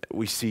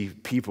we see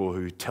people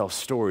who tell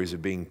stories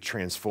of being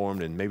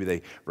transformed, and maybe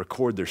they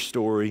record their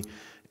story.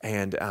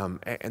 And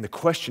the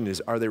question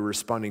is, are they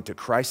responding to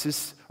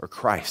crisis or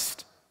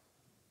Christ?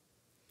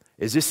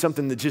 Is this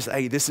something that just,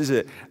 hey, this is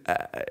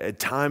a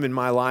time in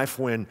my life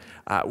when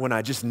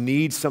I just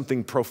need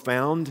something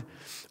profound?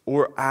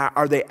 Or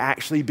are they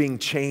actually being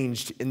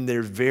changed in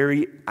their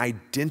very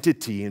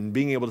identity and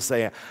being able to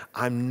say,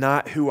 I'm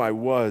not who I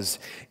was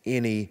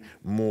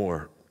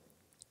anymore?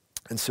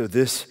 And so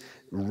this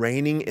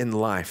reigning in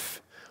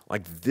life,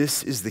 like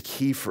this is the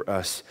key for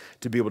us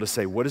to be able to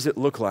say, what does it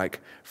look like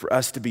for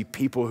us to be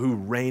people who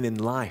reign in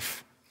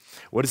life?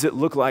 What does it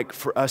look like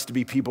for us to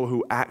be people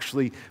who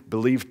actually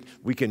believe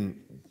we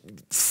can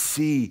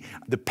see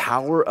the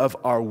power of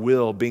our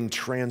will being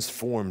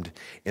transformed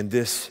in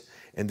this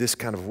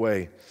kind of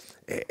way?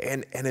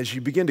 And as you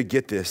begin to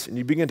get this and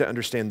you begin to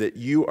understand that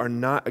you are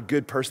not a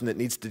good person that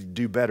needs to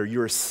do better,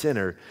 you're a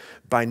sinner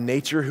by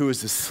nature who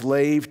is a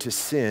slave to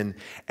sin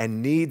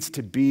and needs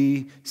to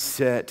be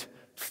set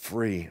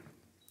free.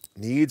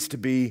 Needs to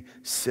be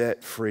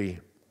set free.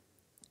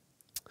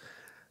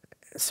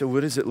 So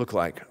what does it look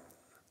like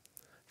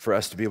for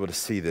us to be able to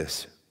see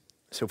this?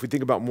 So if we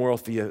think about moral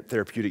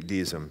therapeutic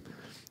deism,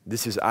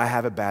 this is, I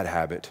have a bad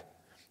habit.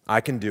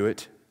 I can do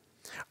it.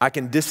 I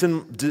can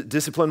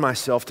discipline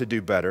myself to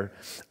do better.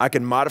 I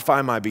can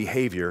modify my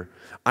behavior.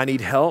 I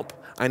need help.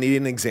 I need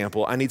an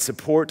example. I need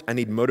support. I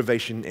need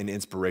motivation and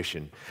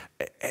inspiration.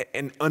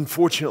 And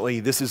unfortunately,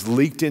 this is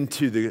leaked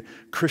into the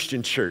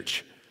Christian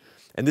church.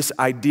 And this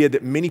idea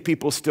that many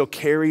people still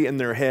carry in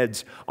their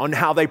heads on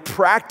how they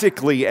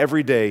practically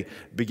every day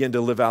begin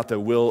to live out the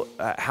will,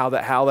 how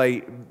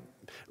they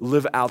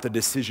live out the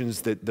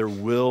decisions that their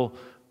will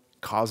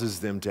causes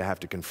them to have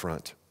to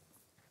confront.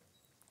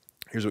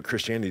 Here's what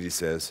Christianity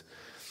says.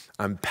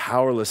 I'm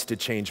powerless to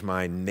change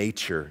my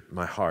nature,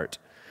 my heart.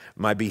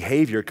 My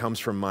behavior comes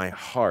from my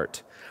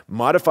heart.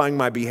 Modifying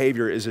my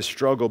behavior is a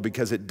struggle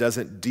because it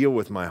doesn't deal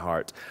with my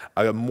heart.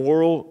 A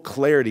moral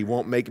clarity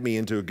won't make me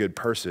into a good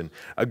person.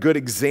 A good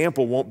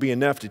example won't be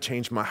enough to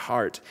change my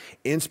heart.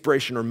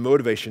 Inspiration or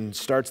motivation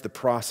starts the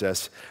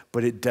process,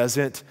 but it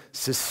doesn't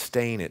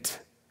sustain it.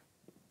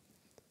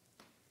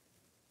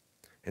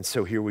 And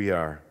so here we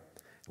are.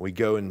 We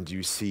go and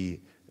you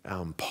see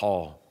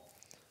Paul.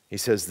 He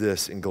says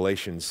this in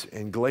Galatians,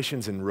 and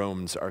Galatians and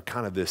Romans are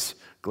kind of this,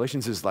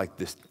 Galatians is like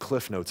this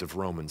cliff notes of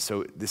Romans.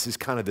 So this is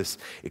kind of this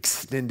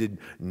extended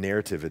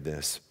narrative of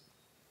this.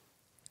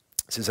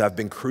 It says, I've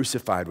been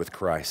crucified with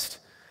Christ,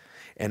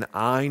 and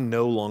I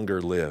no longer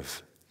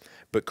live,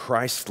 but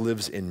Christ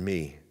lives in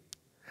me.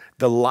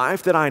 The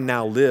life that I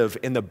now live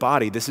in the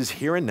body, this is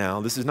here and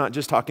now. This is not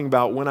just talking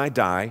about when I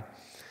die.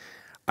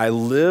 I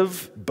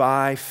live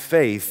by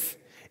faith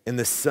in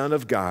the Son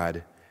of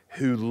God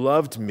who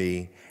loved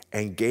me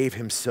and gave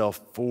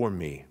himself for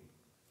me.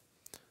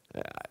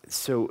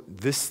 So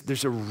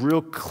there's a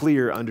real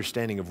clear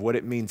understanding of what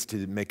it means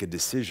to make a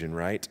decision,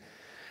 right?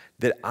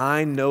 That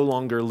I no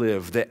longer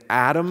live, that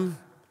Adam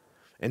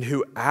and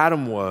who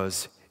Adam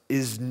was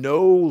is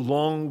no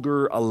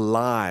longer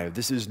alive.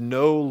 This is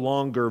no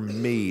longer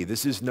me.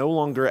 This is no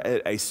longer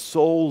at a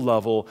soul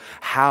level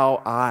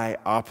how I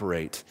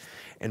operate.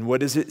 And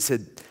what is it? It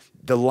said,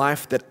 the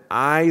life that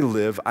I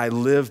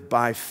live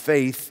by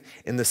faith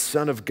in the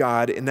Son of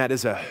God, and that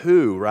is a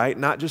who, right?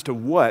 Not just a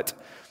what,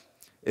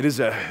 it is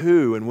a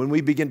who. And when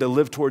we begin to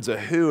live towards a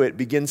who, it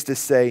begins to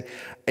say,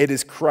 it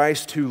is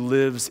Christ who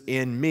lives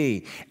in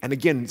me. And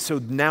again, so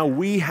now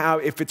we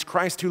have, if it's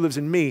Christ who lives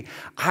in me,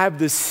 I have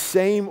the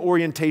same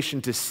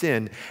orientation to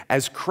sin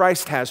as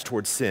Christ has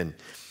towards sin.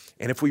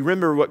 And if we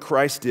remember what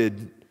Christ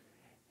did,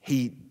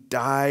 he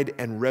died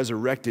and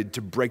resurrected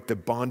to break the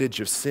bondage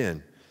of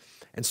sin.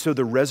 And so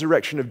the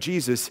resurrection of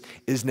Jesus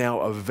is now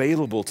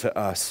available to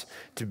us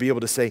to be able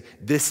to say,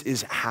 this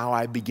is how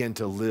I begin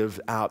to live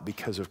out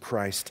because of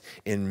Christ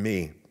in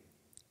me.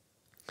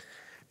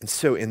 And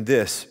so in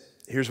this,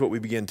 here's what we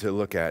begin to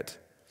look at.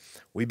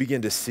 We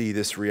begin to see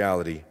this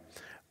reality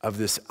of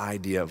this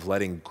idea of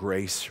letting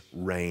grace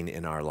reign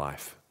in our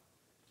life.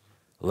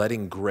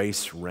 Letting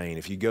grace reign.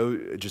 If you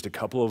go just a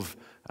couple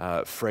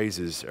of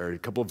phrases or a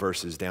couple of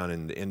verses down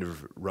in the end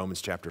of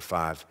Romans chapter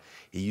 5,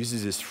 he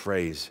uses this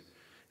phrase.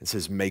 It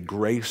says, may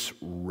grace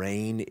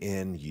reign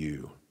in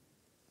you.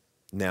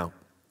 Now,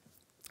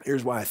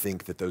 here's why I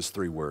think that those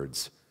three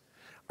words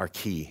are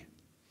key,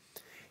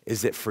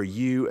 is that for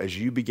you, as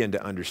you begin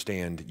to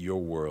understand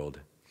your world,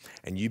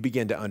 and you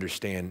begin to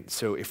understand,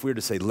 so if we were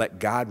to say, let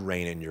God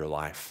reign in your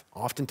life,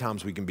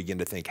 oftentimes we can begin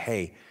to think,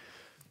 hey,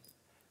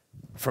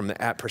 from the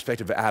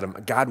perspective of Adam,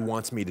 God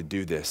wants me to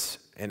do this,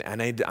 and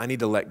I need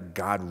to let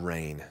God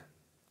reign.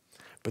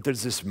 But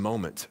there's this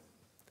moment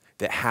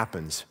that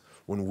happens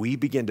when we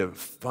begin to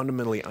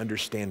fundamentally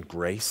understand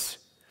grace,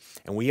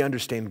 and we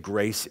understand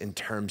grace in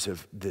terms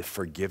of the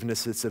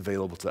forgiveness that's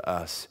available to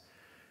us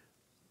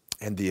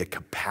and the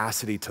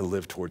capacity to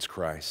live towards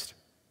Christ.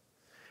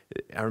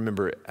 I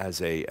remember as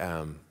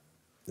the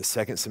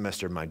second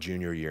semester of my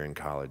junior year in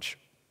college,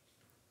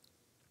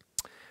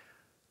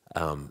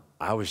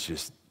 I was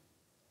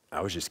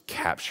just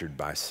captured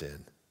by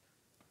sin.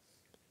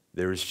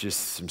 There was just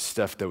some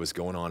stuff that was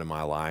going on in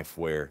my life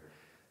where,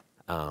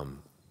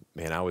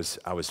 man, I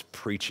was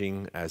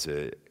preaching as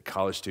a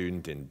college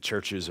student in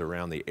churches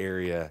around the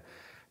area,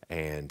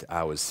 and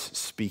I was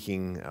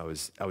speaking. I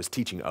was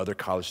teaching other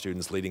college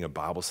students, leading a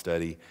Bible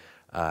study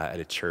at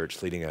a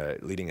church, leading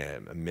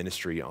a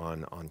ministry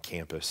on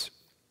campus.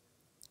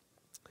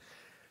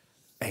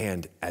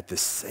 And at the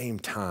same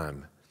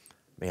time,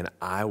 man,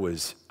 I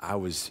was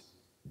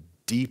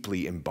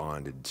deeply in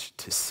bondage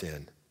to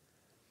sin.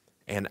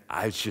 And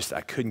I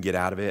couldn't get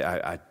out of it.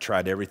 I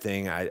tried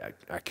everything I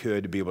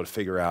could to be able to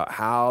figure out,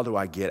 how do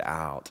I get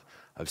out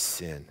of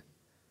sin?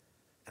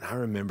 And I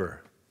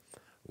remember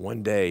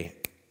one day,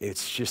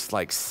 it's just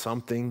like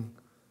something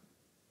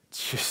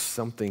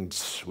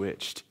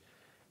switched.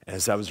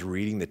 As I was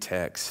reading the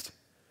text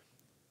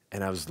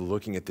and I was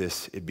looking at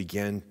this, it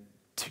began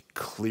to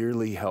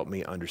clearly help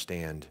me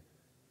understand.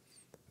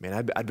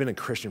 Man, I'd been a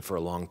Christian for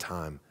a long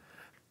time,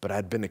 but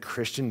I'd been a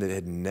Christian that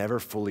had never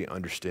fully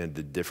understood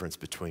the difference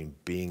between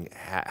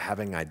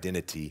having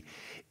identity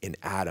in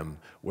Adam,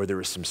 where there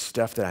was some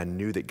stuff that I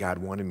knew that God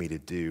wanted me to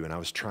do, and I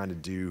was trying to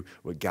do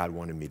what God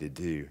wanted me to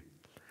do.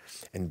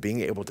 And being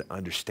able to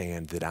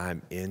understand that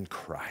I'm in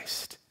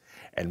Christ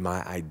and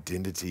my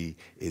identity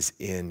is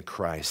in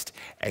Christ,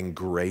 and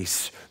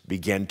grace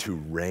began to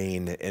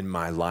reign in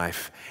my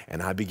life.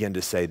 And I began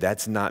to say,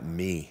 that's not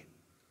me.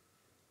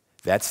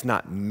 That's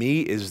not me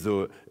is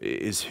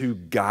who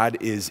God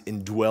is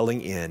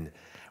indwelling in.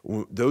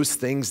 Those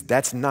things,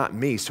 that's not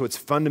me. So it's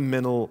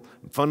fundamentally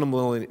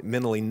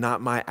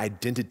not my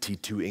identity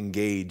to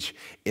engage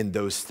in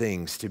those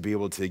things, to be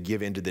able to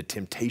give into the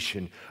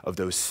temptation of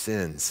those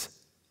sins.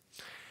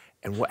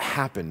 And what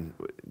happened,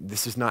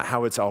 this is not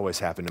how it's always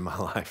happened in my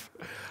life,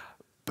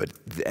 but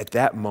at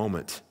that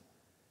moment,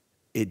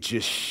 it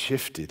just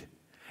shifted.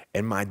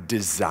 And my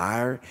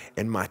desire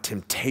and my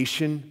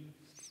temptation,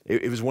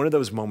 it was one of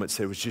those moments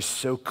that was just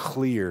so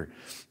clear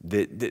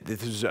that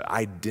this was an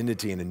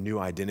identity and a new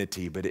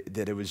identity, but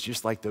that it was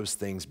just like those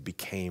things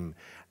became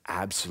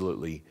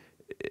absolutely,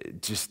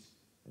 just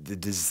the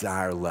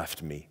desire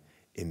left me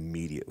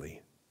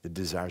immediately. The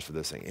desires for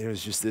this thing. It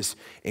was just this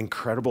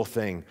incredible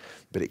thing,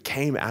 but it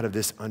came out of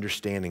this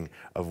understanding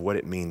of what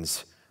it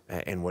means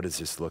and what does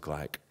this look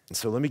like. And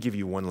so let me give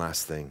you one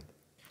last thing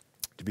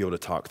to be able to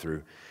talk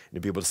through and to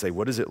be able to say,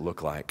 what does it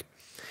look like?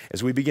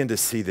 As we begin to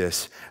see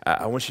this,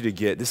 I want you to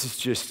get, this is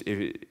just,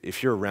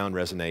 if you're around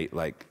Resonate,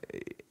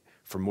 like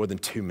for more than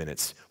 2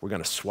 minutes, we're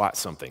gonna SWOT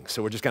something.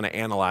 So we're just gonna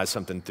analyze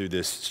something through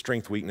this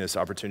strength, weakness,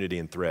 opportunity,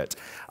 and threat.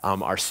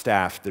 Our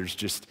staff, they're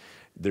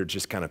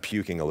just kind of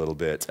puking a little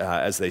bit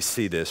as they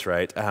see this,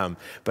 right?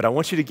 But I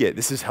want you to get,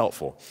 this is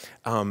helpful.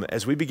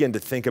 As we begin to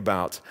think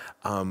about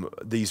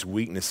these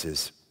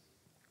weaknesses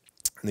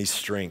and these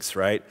strengths,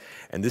 right?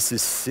 And this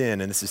is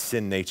sin, and this is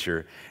sin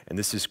nature, and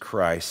this is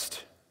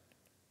Christ.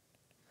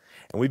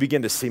 And we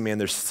begin to see, man,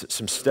 there's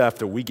some stuff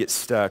that we get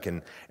stuck,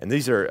 and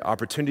these are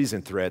opportunities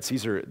and threats.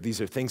 These are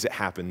things that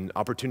happen.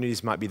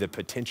 Opportunities might be the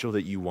potential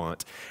that you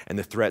want, and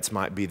the threats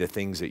might be the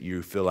things that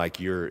you feel like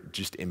you're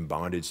just in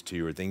bondage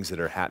to, or things that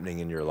are happening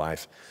in your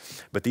life.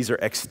 But these are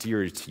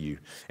exterior to you.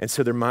 And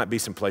so there might be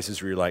some places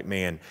where you're like,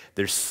 man,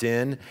 there's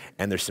sin,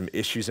 and there's some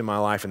issues in my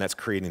life, and that's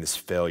creating this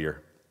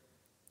failure.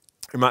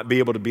 You might be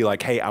able to be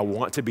like, hey, I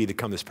want to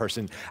become this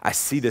person. I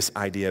see this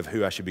idea of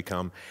who I should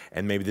become,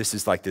 and maybe this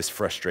is like this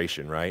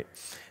frustration, right?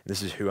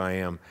 This is who I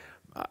am.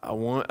 I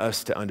want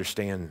us to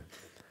understand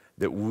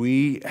that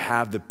we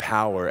have the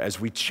power as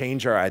we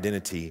change our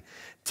identity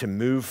to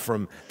move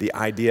from the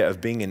idea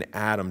of being in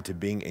Adam to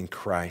being in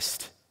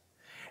Christ.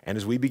 And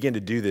as we begin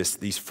to do this,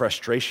 these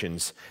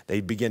frustrations,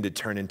 they begin to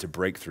turn into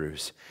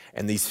breakthroughs.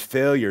 And these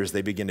failures,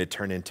 they begin to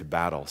turn into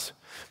battles.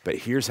 But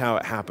here's how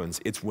it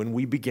happens. It's when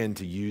we begin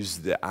to use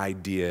the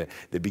idea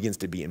that begins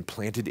to be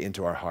implanted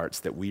into our hearts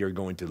that we are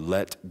going to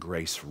let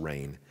grace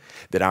reign.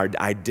 That our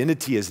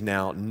identity is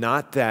now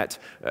not that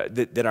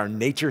our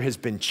nature has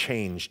been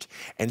changed,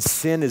 and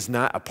sin is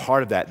not a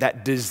part of that.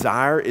 That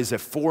desire is a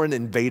foreign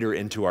invader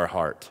into our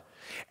heart.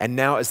 And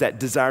now as that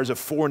desire is a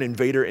foreign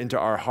invader into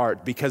our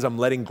heart, because I'm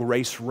letting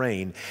grace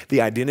reign,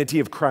 the identity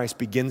of Christ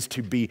begins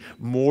to be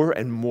more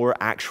and more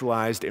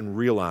actualized and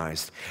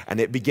realized. And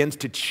it begins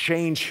to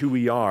change who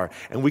we are.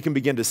 And we can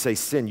begin to say,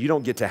 sin, you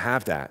don't get to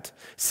have that.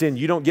 Sin,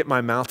 you don't get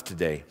my mouth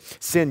today.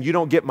 Sin, you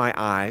don't get my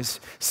eyes.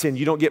 Sin,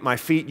 you don't get my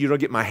feet. You don't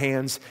get my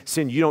hands.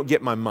 Sin, you don't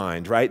get my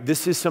mind, right?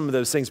 This is some of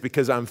those things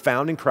because I'm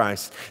found in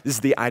Christ. This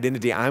is the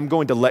identity. I'm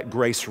going to let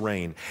grace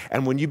reign.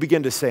 And when you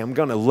begin to say, I'm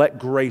going to let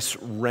grace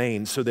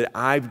reign so that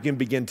I can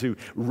begin to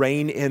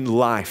reign in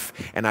life,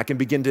 and I can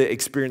begin to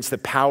experience the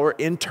power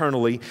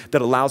internally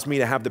that allows me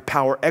to have the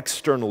power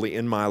externally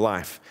in my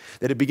life.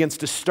 That it begins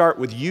to start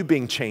with you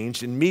being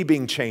changed and me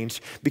being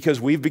changed because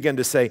we've begun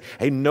to say,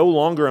 hey, no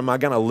longer am I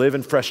going to live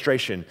in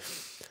frustration.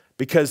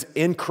 Because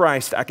in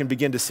Christ, I can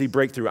begin to see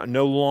breakthrough.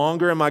 No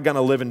longer am I going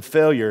to live in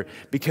failure,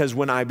 because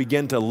when I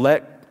begin to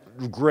let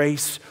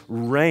grace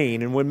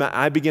reign, and when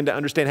I begin to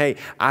understand, hey,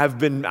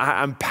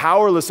 I'm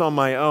powerless on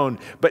my own,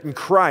 but in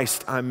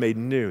Christ I'm made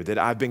new, that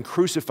I've been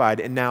crucified,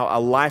 and now a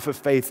life of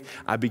faith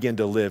I begin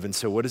to live. And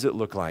so what does it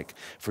look like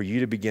for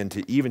you to begin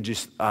to even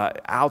just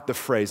out the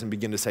phrase and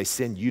begin to say,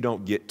 sin, you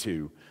don't get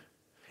to.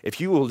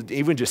 If you will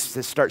even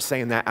just start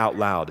saying that out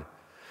loud,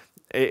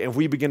 if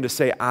we begin to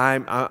say,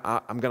 I'm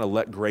going to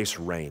let grace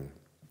reign.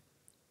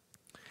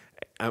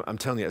 I'm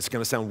telling you, it's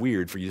going to sound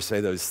weird for you to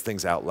say those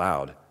things out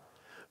loud.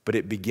 But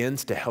it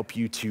begins to help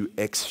you to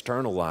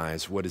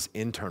externalize what is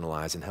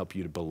internalized and help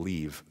you to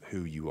believe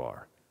who you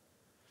are.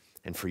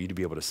 And for you to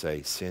be able to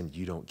say, sin,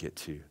 you don't get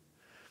to.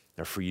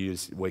 Or for you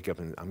to wake up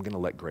and I'm going to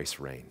let grace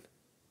reign.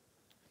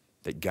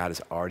 That God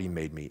has already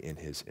made me in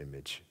his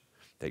image.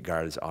 That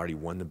God has already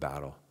won the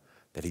battle.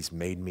 that he's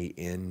made me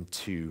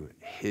into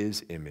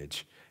his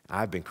image.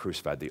 I've been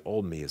crucified. The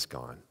old me is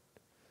gone.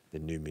 The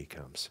new me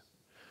comes.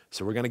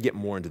 So we're going to get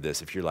more into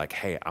this. If you're like,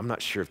 hey, I'm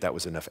not sure if that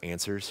was enough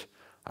answers,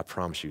 I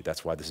promise you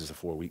that's why this is a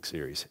 4-week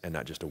series and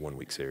not just a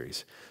 1-week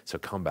series. So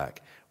come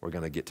back. We're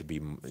going to get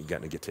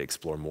to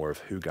explore more of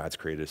who God's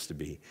created us to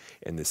be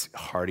in this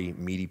hearty,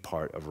 meaty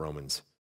part of Romans.